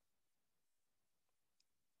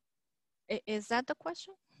 Is that the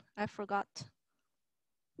question? I forgot.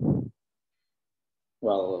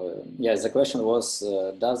 Well, yes, the question was,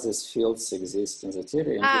 does these fields exist in the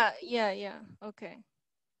theory? And yeah, okay.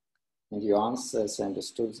 And your answer, as I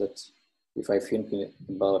understood, that if I think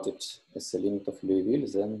about it as a limit of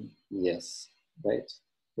Liouville, then yes, right?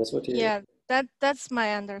 That's what you... Yeah, that's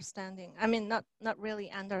my understanding. I mean, not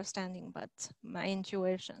really understanding, but my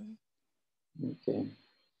intuition. Okay.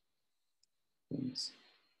 Thanks.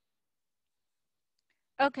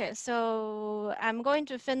 Okay, so I'm going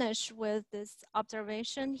to finish with this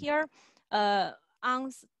observation here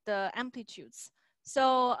on the amplitudes.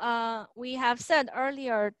 So we have said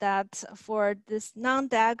earlier that for this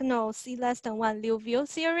non-diagonal C less than 1 Liouville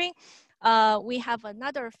theory, we have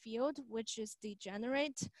another field which is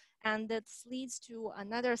degenerate, and this leads to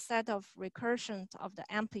another set of recursions of the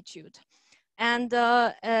amplitude. And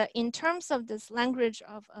in terms of this language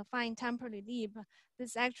of affine temporally Lieb,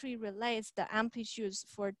 this actually relates the amplitudes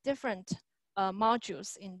for different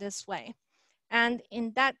modules in this way. And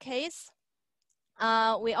in that case,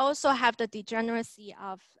 we also have the degeneracy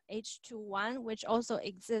of H21, which also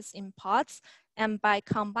exists in Potts. And by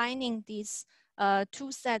combining these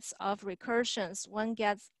two sets of recursions, one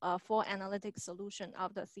gets a full analytic solution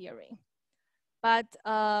of the theory. But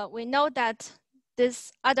we know that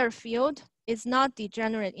this other field is not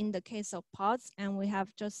degenerate in the case of Potts, and we have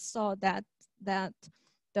just saw that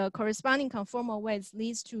the corresponding conformal weights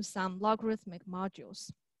leads to some logarithmic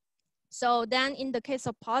modules. So then in the case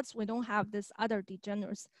of Potts, we don't have this other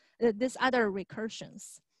this other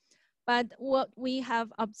recursions. But what we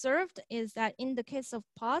have observed is that in the case of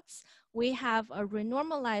Potts, we have a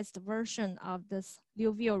renormalized version of this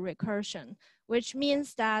Liouville recursion, which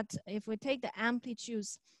means that if we take the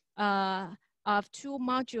amplitudes of two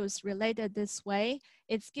modules related this way,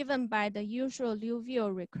 it's given by the usual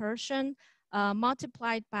Liouville recursion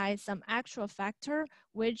multiplied by some actual factor,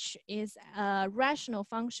 which is a rational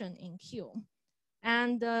function in Q.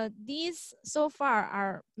 And these so far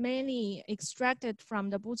are mainly extracted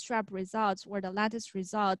from the bootstrap results or the lattice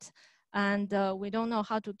results, and we don't know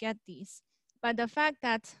how to get these. But the fact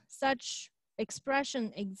that such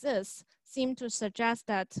expression exists seems to suggest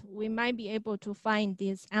that we might be able to find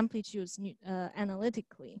these amplitudes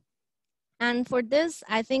analytically. And for this,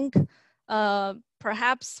 I think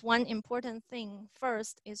perhaps one important thing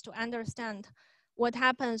first is to understand what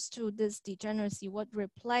happens to this degeneracy, what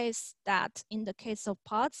replaces that in the case of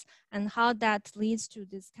Potts, and how that leads to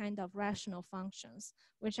this kind of rational functions,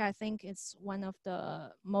 which I think is one of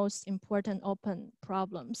the most important open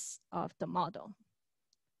problems of the model.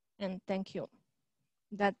 And thank you.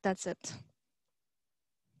 That's it.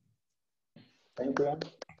 Thank you.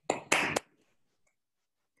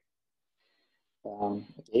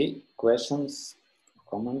 Okay, questions,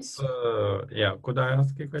 comments? Yeah, could I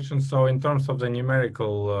ask a question? So in terms of the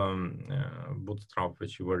numerical bootstrap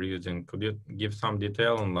which you were using, could you give some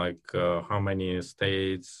detail on like how many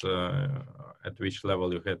states, at which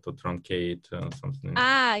level you had to truncate something?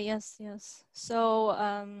 Yes. So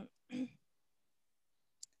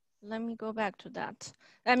let me go back to that.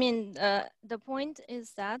 I mean, the point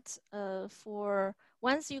is that for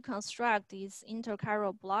once you construct these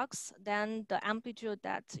interchiral blocks, then the amplitude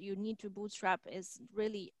that you need to bootstrap is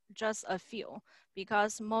really just a few,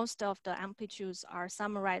 because most of the amplitudes are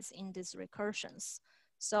summarized in these recursions.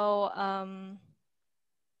 So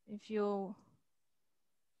if you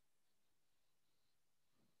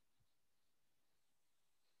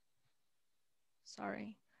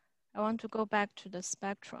sorry. I want to go back to the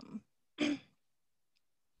spectrum.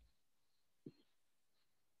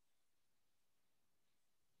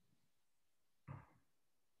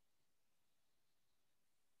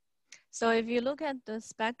 So if you look at the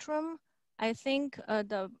spectrum, I think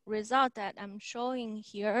the result that I'm showing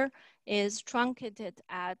here is truncated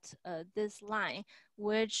at this line,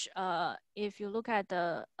 which if you look at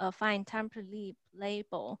the affine temporally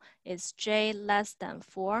label is J less than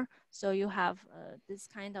 4. So you have this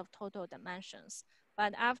kind of total dimensions.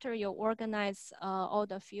 But after you organize all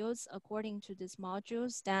the fields according to these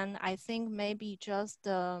modules, then I think maybe just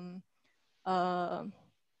 5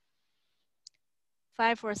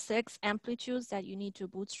 or 6 amplitudes that you need to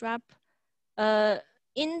bootstrap.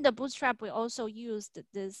 In the bootstrap, we also used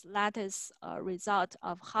this lattice result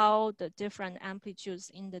of how the different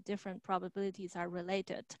amplitudes in the different probabilities are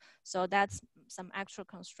related. So that's some extra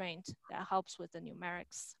constraint that helps with the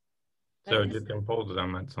numerics. So you compose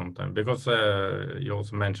them at some time, because you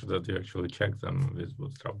also mentioned that you actually checked them with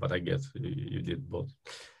bootstrap, but I guess you did both.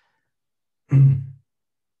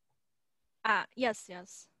 Yes,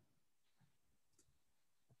 yes.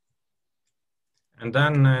 And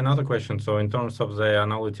then another question. So in terms of the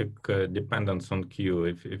analytic dependence on Q,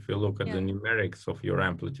 if you look at the numerics of your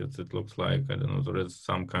amplitudes, it looks like, I don't know, there is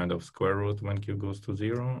some kind of square root when Q goes to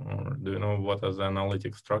 0, or do you know what is the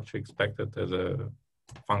analytic structure expected as a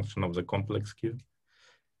function of the complex Q?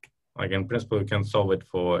 Like in principle, you can solve it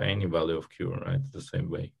for any value of Q, right? The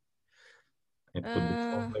same way. It could be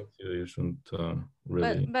complex, you shouldn't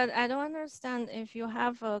really. But I don't understand, if you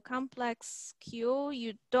have a complex Q,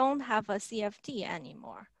 you don't have a CFT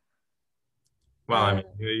anymore. Well, I mean,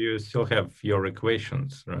 you still have your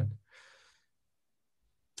equations, right?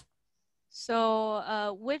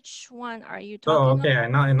 So which one are you talking about? Okay,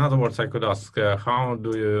 in other words, I could ask, how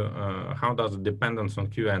does dependence on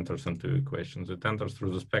Q enters into equations? It enters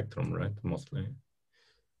through the spectrum, right, mostly?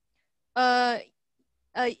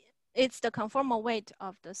 It's the conformal weight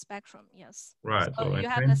of the spectrum, yes. Right. So you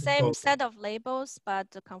have the same set of labels, but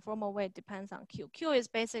the conformal weight depends on Q. Q is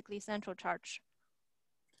basically central charge.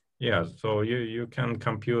 Yeah, so you can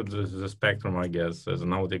compute the spectrum, I guess, as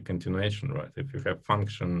an analytic continuation, right? If you have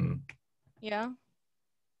function, you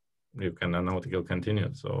can analytical continue.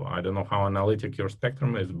 So I don't know how analytic your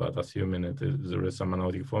spectrum is, but assuming there is some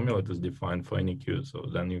analytic formula, it is defined for any Q. So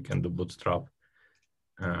then you can do bootstrap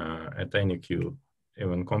at any Q,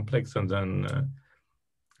 even complex, and then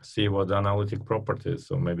see what the analytic properties.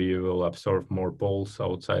 So maybe you will observe more poles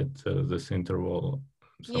outside this interval.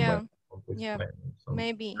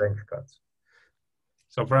 Maybe. Range cuts.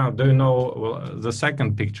 So, Brown, do you know? Well, the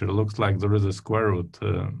second picture looks like there is a square root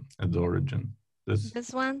at the origin.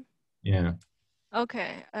 This one? Yeah.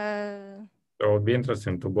 Okay. So it would be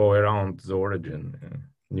interesting to go around the origin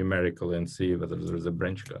numerically and see whether there is a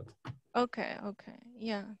branch cut. Okay.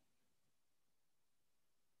 Yeah.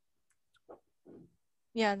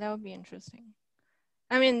 Yeah, that would be interesting.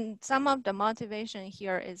 I mean, some of the motivation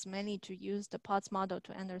here is mainly to use the Potts model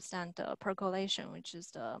to understand the percolation, which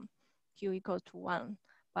is the Q equals to 1.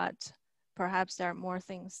 But perhaps there are more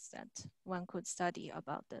things that one could study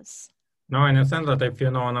about this. No, I understand that if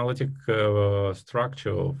you know analytic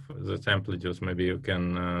structure of the amplitudes, maybe you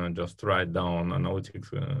can just write down analytic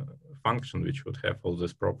function which would have all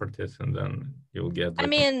these properties, and then you'll get the. I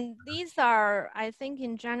mean, these are, I think,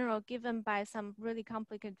 in general, given by some really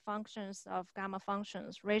complicated functions of gamma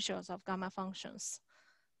functions, ratios of gamma functions.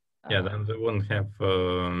 Yeah, then they wouldn't have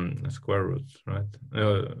square roots, right?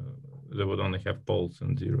 They would only have poles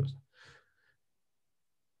and zeros.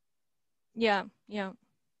 Yeah.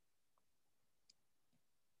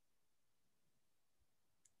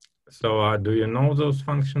 So do you know those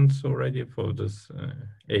functions already for this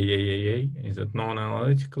AAAA? Is it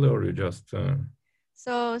non-analytically, or you just...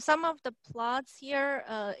 So some of the plots here,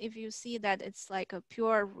 if you see that it's like a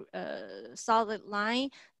pure solid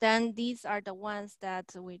line, then these are the ones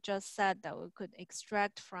that we just said that we could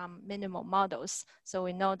extract from minimal models. So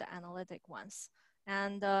we know the analytic ones.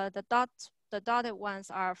 And the dotted ones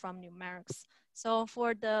are from numerics. So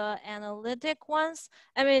for the analytic ones,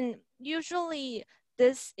 I mean, usually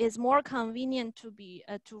this is more convenient to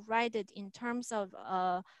write it in terms of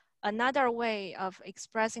another way of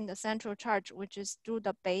expressing the central charge, which is through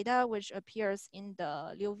the beta, which appears in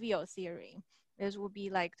the Liouville theory. This would be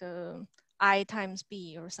like the I times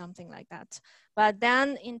B or something like that. But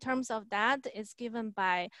then in terms of that, it's given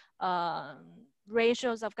by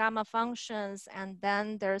ratios of gamma functions, and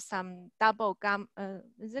then there's some double gamma,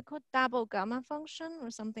 is it called double gamma function or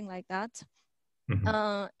something like that?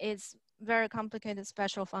 It's very complicated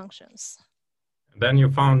special functions. Then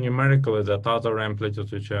you found numerically that other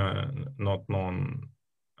amplitudes which are not known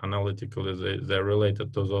analytically, they're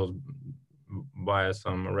related to those by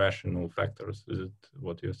some rational factors. Is it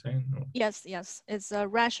what you're saying? Or? Yes, yes, it's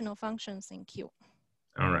rational functions in Q.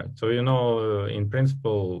 All right. So you know, in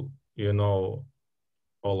principle, you know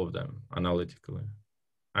all of them analytically.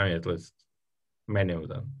 I mean, at least many of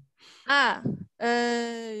them.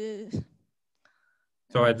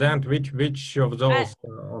 So at the end, which of those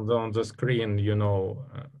on the screen, you know,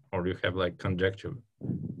 or you have like conjecture?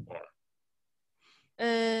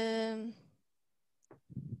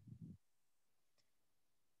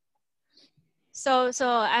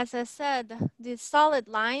 So as I said, the solid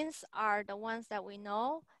lines are the ones that we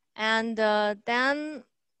know, and then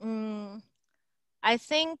I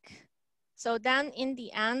think. So then in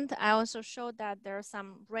the end, I also showed that there are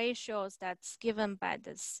some ratios that's given by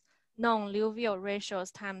this known Liouville ratios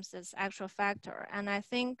times this actual factor. And I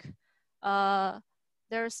think there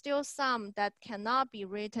are still some that cannot be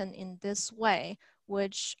written in this way,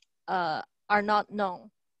 which are not known.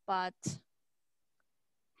 But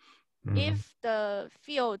if the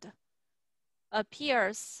field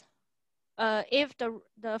appears, for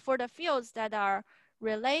the fields that are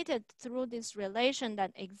related through this relation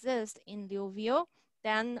that exists in Liouville,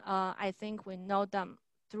 then I think we know them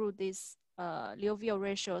through these Liouville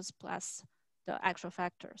ratios plus the actual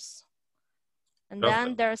factors. And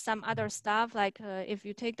then there's some other stuff, like if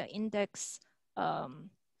you take the index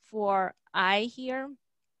for I here,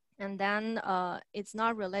 and then it's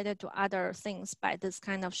not related to other things by this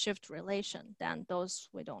kind of shift relation, then those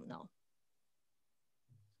we don't know.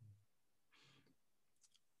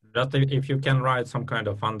 Just if you can write some kind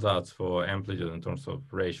of ansatz for amplitude in terms of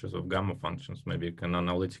ratios of gamma functions, maybe you can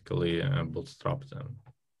analytically bootstrap them.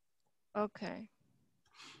 Okay.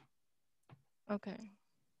 Okay.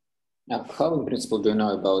 Now, how in principle do you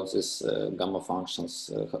know about this gamma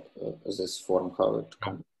functions, this form, how it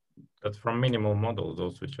comes? That's from minimal models,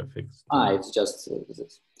 those which are fixed. It's just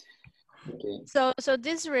this. Okay. So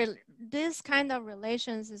this kind of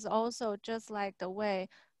relations is also just like the way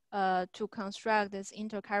to construct this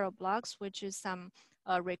interchiral blocks, which is some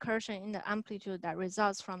recursion in the amplitude that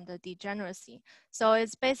results from the degeneracy. So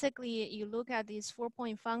it's basically, you look at these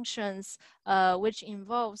 4-point functions, which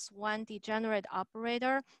involves one degenerate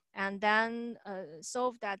operator, and then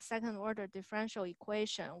solve that second order differential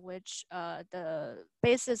equation, which the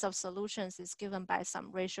basis of solutions is given by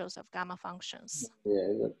some ratios of gamma functions.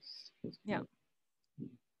 Yeah.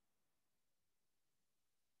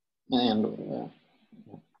 And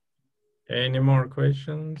any more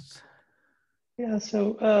questions? Yeah,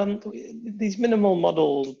 so these minimal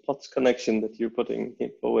model Potts connection that you're putting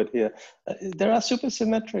forward here, there are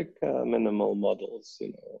supersymmetric minimal models,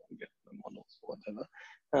 you know, models, whatever.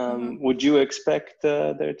 Would you expect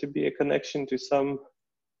there to be a connection to some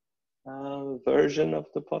version of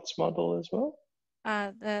the Potts model as well?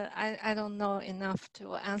 I don't know enough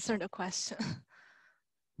to answer the question.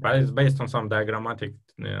 But it's based on some diagrammatic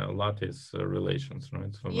lattice relations,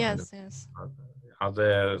 right? So yes, yes. Are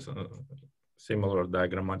there similar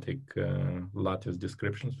diagrammatic lattice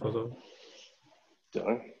descriptions for those?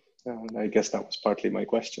 I guess that was partly my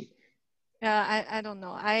question. Yeah, I don't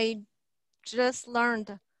know. I just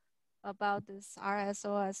learned about this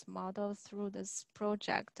RSOS model through this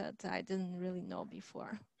project that I didn't really know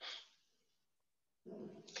before.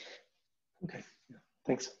 Okay, yeah.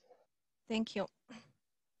 Thanks. Thank you.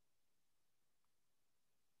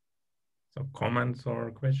 So comments or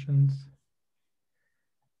questions?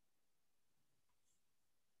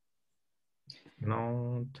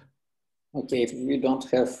 Not. Okay, if you don't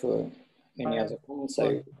have any other comments,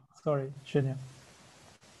 sorry, Shenya.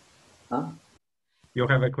 Huh? You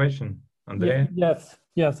have a question, Andrea? Yes.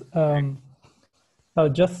 Just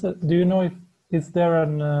do you know if is there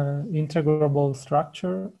an integrable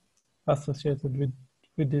structure associated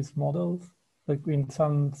with these models? Like in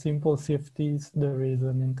some simple CFTs, there is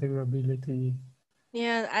an integrability.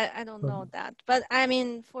 Yeah, I don't know that, but I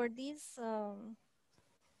mean for these,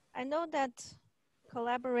 I know that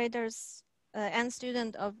collaborators and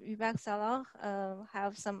student of Yifei He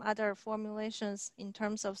have some other formulations in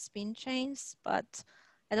terms of spin chains, but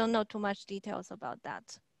I don't know too much details about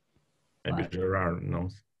that. Maybe Gerard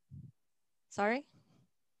knows. Sorry?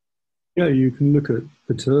 Yeah, you can look at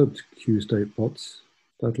perturbed Q-state pots.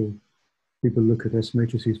 People look at S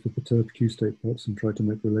matrices for perturbed Q-state pots and try to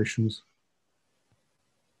make relations.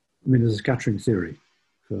 I mean, there's a scattering theory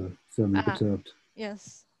for Fermi perturbed.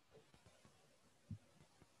 Yes.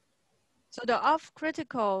 So the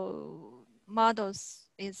off-critical models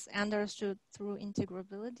is understood through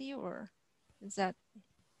integrability, or is that?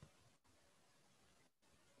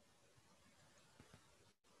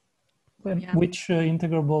 Yeah. Which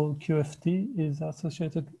integrable QFT is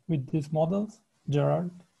associated with these models,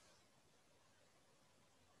 Gerard?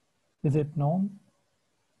 Is it known?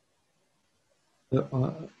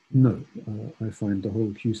 No, I find the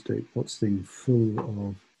whole Q-state Potts thing full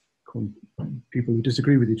of people who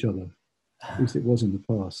disagree with each other. At least it was in the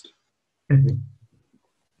past.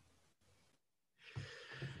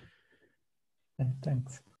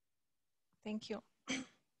 Thanks. Thank you.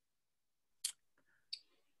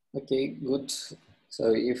 Okay, good.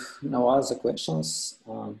 So if no other questions,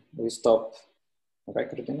 we stop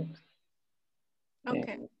recording.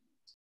 Okay. And